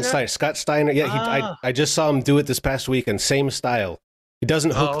Frankenstein? Scott Steiner. Yeah, I just saw him do it this past weekend. Same style. He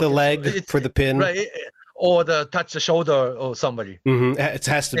doesn't hook the leg for the pin. Right. Or touch the shoulder or somebody. Mm-hmm. It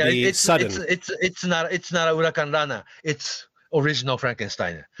has to be sudden. It's not a Urakan Rana. It's original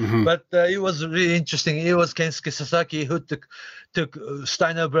Frankenstein. Mm-hmm. But it was really interesting. It was Kensuke Sasaki who took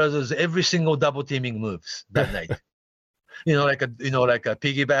Steiner Brothers every single double teaming moves that night. like a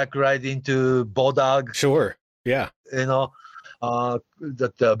piggyback ride into Bulldog. Sure. Yeah.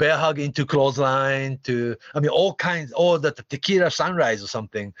 The bear hug into clothesline all kinds, or the tequila sunrise or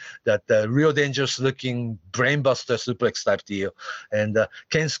something, that real dangerous looking brainbuster suplex type deal. And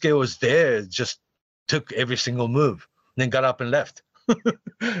Kensuke was there, just took every single move, then got up and left.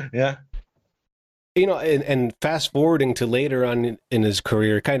 Yeah. And fast forwarding to later on in his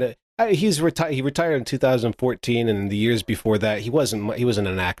career, kind of, he retired in 2014, and in the years before that, he wasn't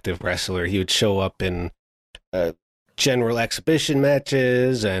an active wrestler. He would show up in general exhibition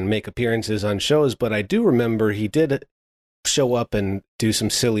matches and make appearances on shows, but I do remember he did show up and do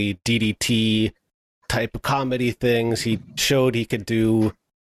some silly DDT type of comedy things. He showed he could do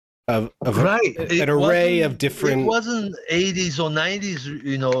an array of different. It wasn't 80s or 90s,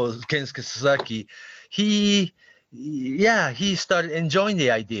 Kensuke Sasaki. He started enjoying the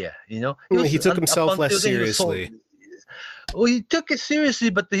idea. He took himself less seriously. He took it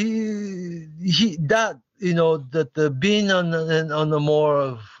seriously, but that being on a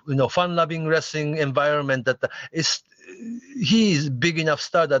more fun-loving wrestling environment, he's big enough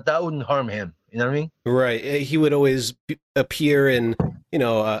star that wouldn't harm him. You know what I mean? Right. He would always appear in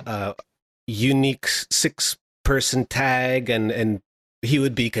a unique 6-person tag and he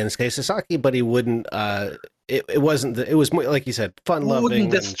would be Kensuke Sasaki, but he wouldn't. It wasn't. It was more like you said, fun He loving.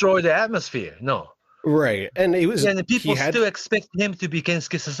 wouldn't destroy the atmosphere. No. Right, and he was. Yeah, and people he had, still expect him to be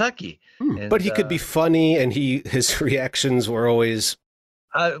Kensuke Sasaki. but he could be funny, and his reactions were always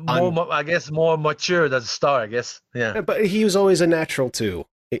I guess more mature than Star. I guess. Yeah. But he was always a natural too.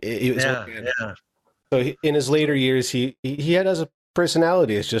 He was Yeah. So in his later years, he had as a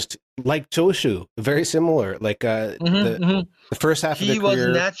personality. It's just like Choshu, very similar. Like the first half of the He was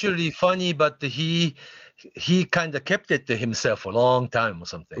career, naturally funny, but he kind of kept it to himself for a long time or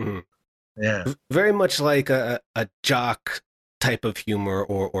something. Mhm. Yeah. very much like a jock type of humor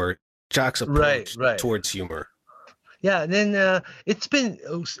or jock's approach Right. towards humor. Yeah, and then it's been,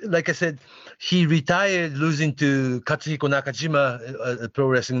 like I said, he retired losing to Katsuhiko Nakajima at Pro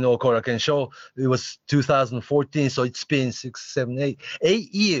Wrestling No Korakuen Show. It was 2014, so it's been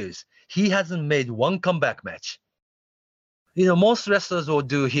 8 years. He hasn't made one comeback match. Most wrestlers will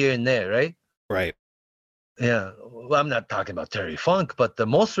do here and there, right? Right. Yeah. Well, I'm not talking about Terry Funk, but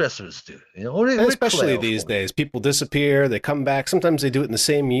most wrestlers do. Especially these days, people disappear, they come back. Sometimes they do it in the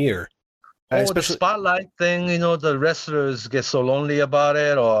same year. The spotlight thing, the wrestlers get so lonely about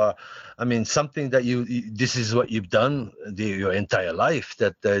it, or, something that this is what you've done your entire life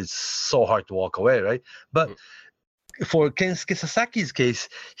that it's so hard to walk away, right? But for Kensuke Sasaki's case,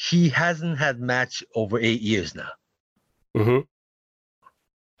 he hasn't had match over 8 years now. Mm-hmm.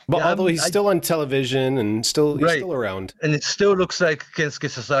 But although he's still on television and he's still around, and it still looks like Kensuke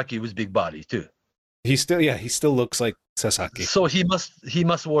Sasaki with big body too. He still looks like Sasaki. So he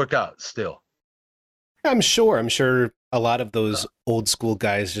must work out still. I'm sure a lot of those old school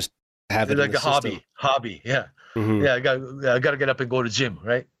guys just have it like in the a hobby. Yeah. Mm-hmm. Yeah, I got to get up and go to gym,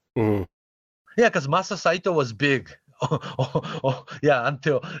 right? Mm-hmm. Yeah, because Masa Saito was big. Yeah,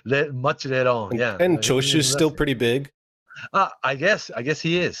 until much later on. Yeah. And Choshu's still pretty big. I guess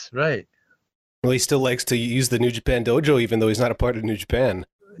he is, right. Well, he still likes to use the New Japan Dojo, even though he's not a part of New Japan.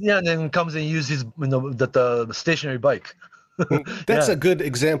 Yeah, and then comes and uses the stationary bike. That's a good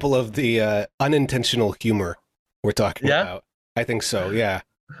example of the unintentional humor we're talking about. I think so. Yeah.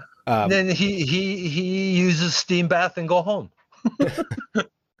 Then he uses steam bath and go home.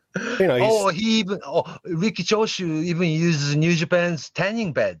 Riki Choshu even uses New Japan's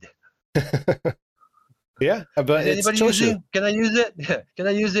tanning bed. Yeah, but it's Choshu. Can I use it? Yeah. Can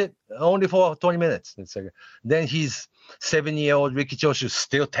I use it? Only for 20 minutes. Then he's 7-year-old Riki Choshu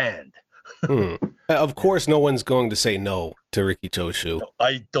still tanned. Of course, no one's going to say no to Riki Choshu. No,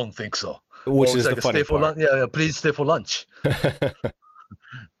 I don't think so. Which is the funny part. Please stay for lunch.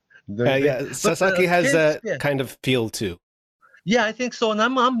 Sasaki has that kind of feel too. Yeah, I think so, and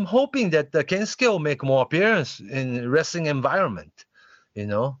I'm hoping that Kensuke will make more appearance in wrestling environment.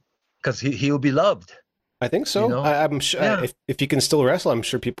 Because he will be loved. I think so. I'm sure if he can still wrestle, I'm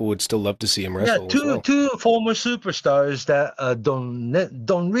sure people would still love to see him wrestle. Yeah, two former superstars that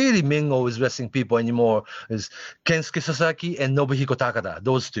don't really mingle with wrestling people anymore is Kensuke Sasaki and Nobuhiko Takada.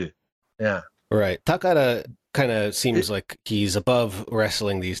 Those two. Yeah. Right. Takada kind of seems like he's above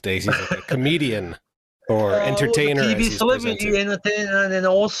wrestling these days. He's like a comedian or entertainer. TV celebrity entertainer, and then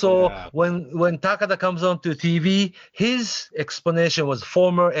also when Takada comes onto TV, his explanation was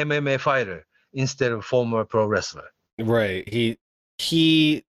former MMA fighter instead of former pro wrestler. Right.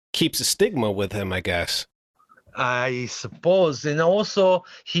 He keeps a stigma with him, I guess. I suppose. And also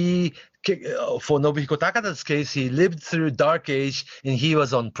for Nobuhiko Takada's case, he lived through Dark Age and he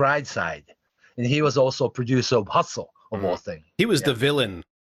was on Pride side. And he was also a producer of Hustle, of all things. He was the villain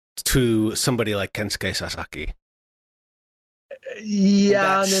to somebody like Kensuke Sasaki.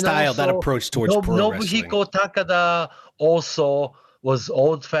 Yeah. That style, that approach towards pro wrestling. Nobuhiko Takada also was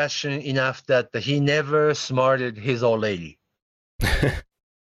old-fashioned enough that he never smarted his old lady.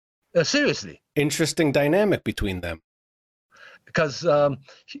 Seriously. Interesting dynamic between them. Because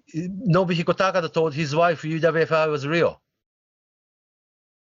Nobuhiko Takada told his wife UWFI was real.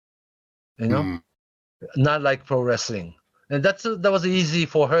 Not like pro wrestling. And that was easy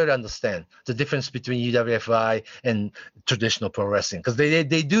for her to understand, the difference between UWFI and traditional pro wrestling, because they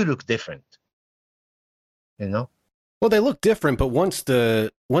do look different. Well, they look different, but once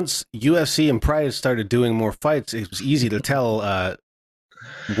UFC and Pride started doing more fights, it was easy to tell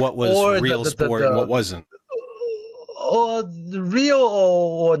what was real sport and what wasn't. The real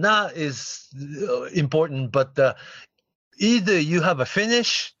or not is important, but either you have a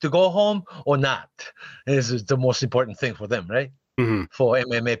finish to go home or not is the most important thing for them, right? Mm-hmm. For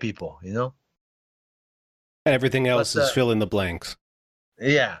MMA people, Everything else is fill in the blanks.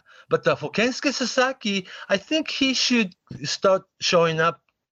 Yeah. But for Kensuke Sasaki, I think he should start showing up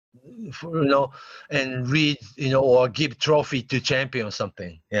and read, or give trophy to champion or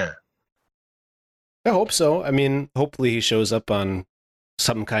something. Yeah. I hope so. I mean, hopefully he shows up on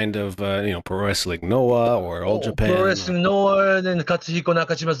some kind of, Pro Wrestling Noah or All Japan. Pro Wrestling Noah, then Katsuhiko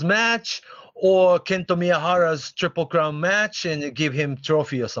Nakajima's match, or Kento Miyahara's Triple Crown match, and give him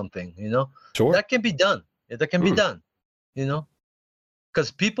trophy or something. Sure. That can be done. That can be done. Because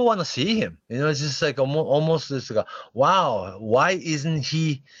people want to see him. It's just like almost it's like, wow, why isn't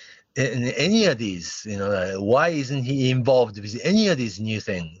he in any of these? Why isn't he involved with any of these new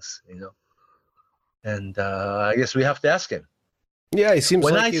things? And I guess we have to ask him. Yeah, he seems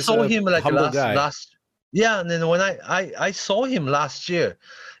when like I he's saw a him like humble guy. and then when I saw him last year,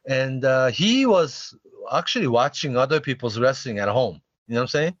 and he was actually watching other people's wrestling at home. You know what I'm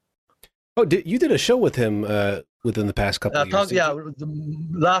saying? Oh, you did a show with him within the past couple of years? The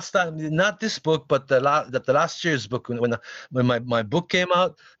last time, not this book, but the last year's book, when my book came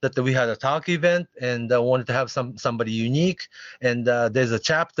out, that we had a talk event, and I wanted to have somebody unique, and there's a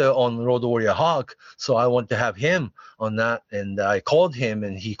chapter on Road Warrior Hawk, so I wanted to have him on that, and I called him,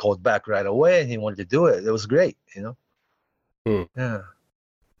 and he called back right away, and he wanted to do it. It was great, Yeah.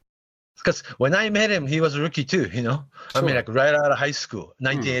 Because when I met him, he was a rookie too, Sure. I mean, like right out of high school,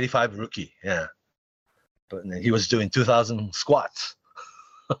 1985 rookie, yeah. But he was doing 2,000 squats.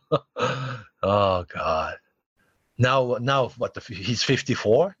 Oh God! Now, what? He's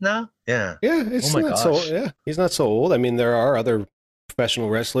 54 now. Yeah. Yeah, it's not so. Yeah, he's not so old. I mean, there are other professional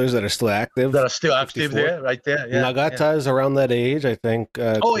wrestlers that are still active. That are still active 54. There, right there. Yeah. Nagata is around that age, I think.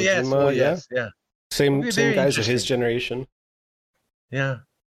 Kojima, yes. Yeah. Same guys of his generation. Yeah.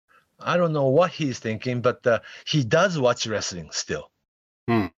 I don't know what he's thinking, but he does watch wrestling still.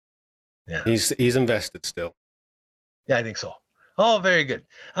 Yeah, he's invested still. Yeah, I think so. Oh, very good.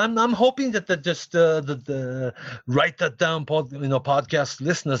 I'm hoping that the write that down podcast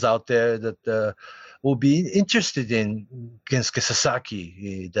listeners out there that will be interested in Kensuke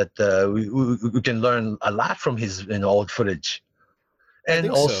Sasaki, that we can learn a lot from his old footage,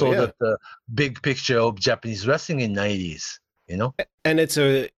 and also that the big picture of Japanese wrestling in '90s. And it's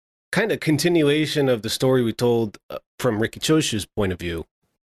a kind of continuation of the story we told from Riki Choshu's point of view.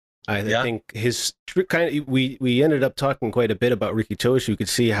 I think his we ended up talking quite a bit about Riki Choshu. You could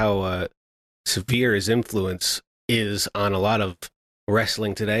see how severe his influence is on a lot of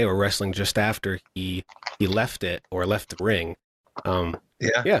wrestling today, or wrestling just after he left it or left the ring. I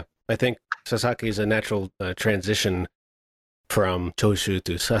think Sasaki is a natural transition from Choshu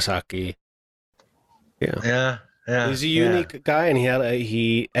to Sasaki. Yeah. He's a unique guy, and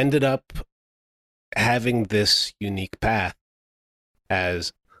he ended up having this unique path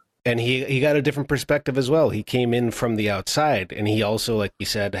and he got a different perspective as well. He came in from the outside, and he also, like you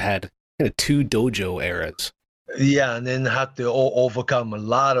said, had kind of 2 dojo eras. Yeah, and then had to overcome a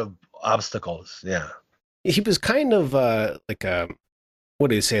lot of obstacles. Yeah. He was kind of like a, what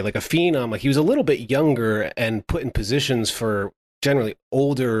do you say, like a phenom. Like he was a little bit younger and put in positions for generally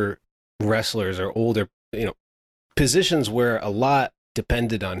older wrestlers or older, positions where a lot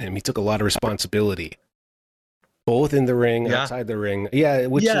depended on him. He took a lot of responsibility, both in the ring, outside the ring. Yeah,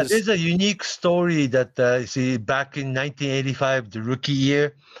 there's a unique story that back in 1985, the rookie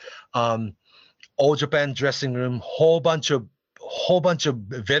year, All Japan dressing room, whole bunch of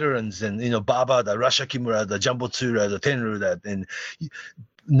veterans, and Baba, the Rasha Kimura, the Jumbo Tsura, the Tenru, and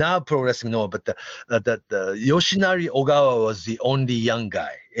now Pro Wrestling Noah, but the Yoshinari Ogawa was the only young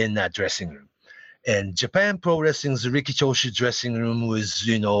guy in that dressing room. And Japan Pro Wrestling's Riki Choshu dressing room was,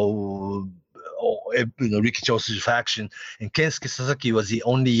 Riki Choshu's faction, and Kensuke Sasaki was the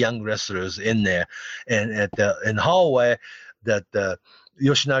only young wrestlers in there. And in the hallway, that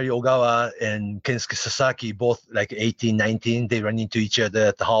Yoshinari Ogawa and Kensuke Sasaki, both like 18, 19, they run into each other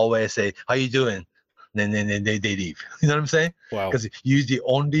at the hallway, say, "How you doing?" And then they leave. You know what I'm saying? Wow. Because you're the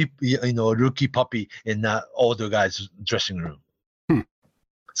only rookie puppy in that older guy's dressing room.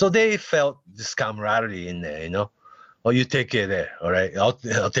 So they felt this camaraderie in there, Oh, you take care there, all right? I'll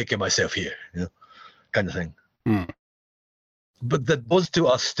take care of myself here, kind of thing. But those two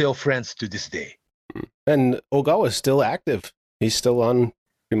are still friends to this day. And Ogawa's still active. He's still on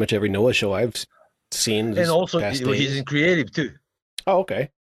pretty much every Noah show I've seen. And also, he's in creative too. Oh,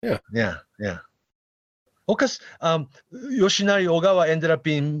 okay. Yeah. Well, because Yoshinari Ogawa ended up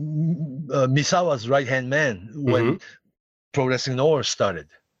being Misawa's right-hand man when Pro Wrestling Noah started.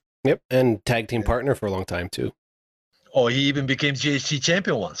 Yep, and tag team partner for a long time too. Oh, he even became GHC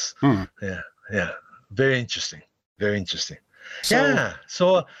champion once. Yeah. Very interesting.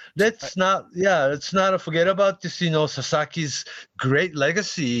 So let's not forget about this, Sasaki's great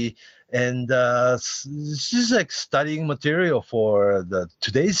legacy and it's just like studying material for the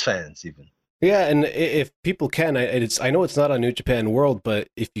today's fans even. Yeah, and if people can, I know it's not on New Japan World, but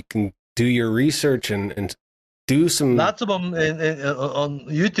if you can do your research and do some Lots of them on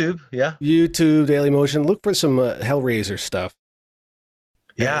YouTube. Yeah, YouTube, Dailymotion, look for some Hellraiser stuff.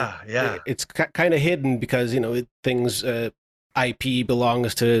 Yeah. It's kind of hidden because things IP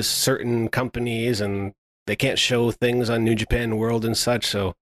belongs to certain companies and they can't show things on New Japan World and such.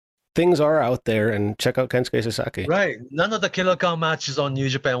 So things are out there, and check out Kensuke Sasaki. Right. None of the Killer Khan matches on New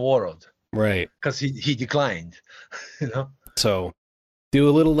Japan World. Right. Because he declined. So do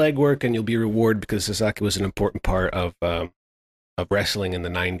a little legwork and you'll be rewarded, because Sasaki was an important part of wrestling in the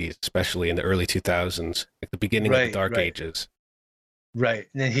 90s, especially in the early 2000s, like the beginning of the Dark Ages. Right.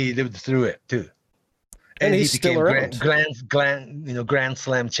 And then he lived through it too. And he he's became still around. Grand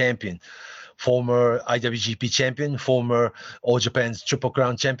Slam champion, former IWGP champion, former All Japan's Triple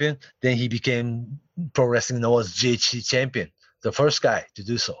Crown champion. Then he became Pro Wrestling Noah's GHC champion, the first guy to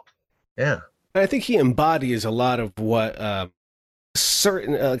do so. Yeah. I think he embodies a lot of what a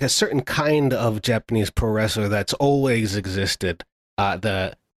certain kind of Japanese pro wrestler that's always existed.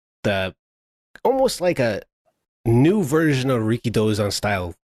 The almost like a new version of Rikidozan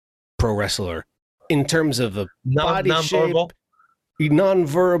style pro wrestler in terms of a body shape,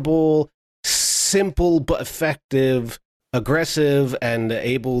 non-verbal, simple but effective, aggressive, and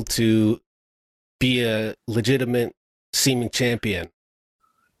able to be a legitimate seeming champion.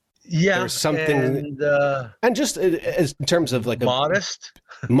 Yeah, there's something, and just as in terms of like modest,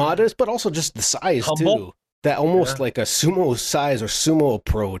 but also just the size humble. Too. That almost like a sumo size or sumo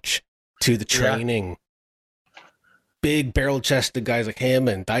approach to the training. Yeah. Big barrel-chested guys like him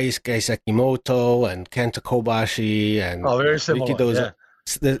and Daisuke Sekimoto and Kenta Kobashi and very similar.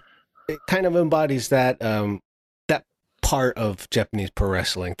 It kind of embodies that that part of Japanese pro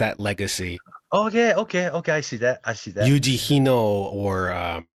wrestling, that legacy. Okay, I see that. Yuji Hino or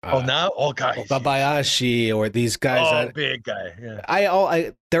guys, Babayashi or these guys. Big guy.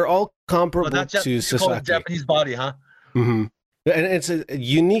 Yeah. They're all comparable to Sasaki. Japanese body, huh? Mm-hmm. And it's a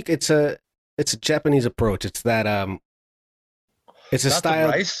unique. It's a Japanese approach. It's that it's a lots style.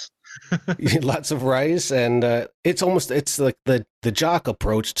 Of rice. Lots of rice, and it's like the jock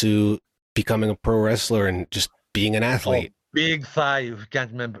approach to becoming a pro wrestler and just being an athlete. Big thigh. You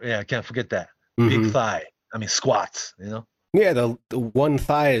can't remember. Yeah, I can't forget that. Mm-hmm. Big thigh. I mean squats. Yeah, the one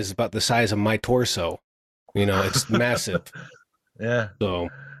thigh is about the size of my torso. It's massive. Yeah. So,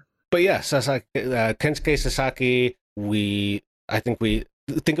 but yeah, Sasaki, Kensuke Sasaki. I think we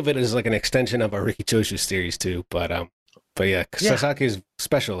think of it as like an extension of our Riki Choshu series too. But yeah, Sasaki is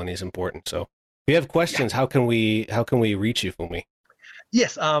special and he's important. So, if you have questions, how can we reach you, Fumi?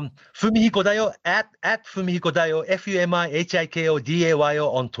 Yes, Fumihiko Dayo at Fumihiko Dayo, Fumihiko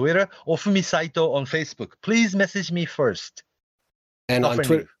Dayo on Twitter, or Fumi Saito on Facebook. Please message me first. And on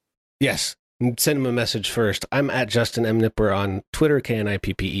Twitter, yes, send him a message first. I'm at Justin M. Nipper on Twitter,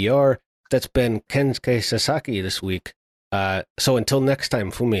 KNIPPER. That's been Kensuke Sasaki this week. So until next time,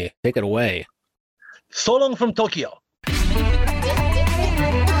 Fumi, take it away. So long from Tokyo.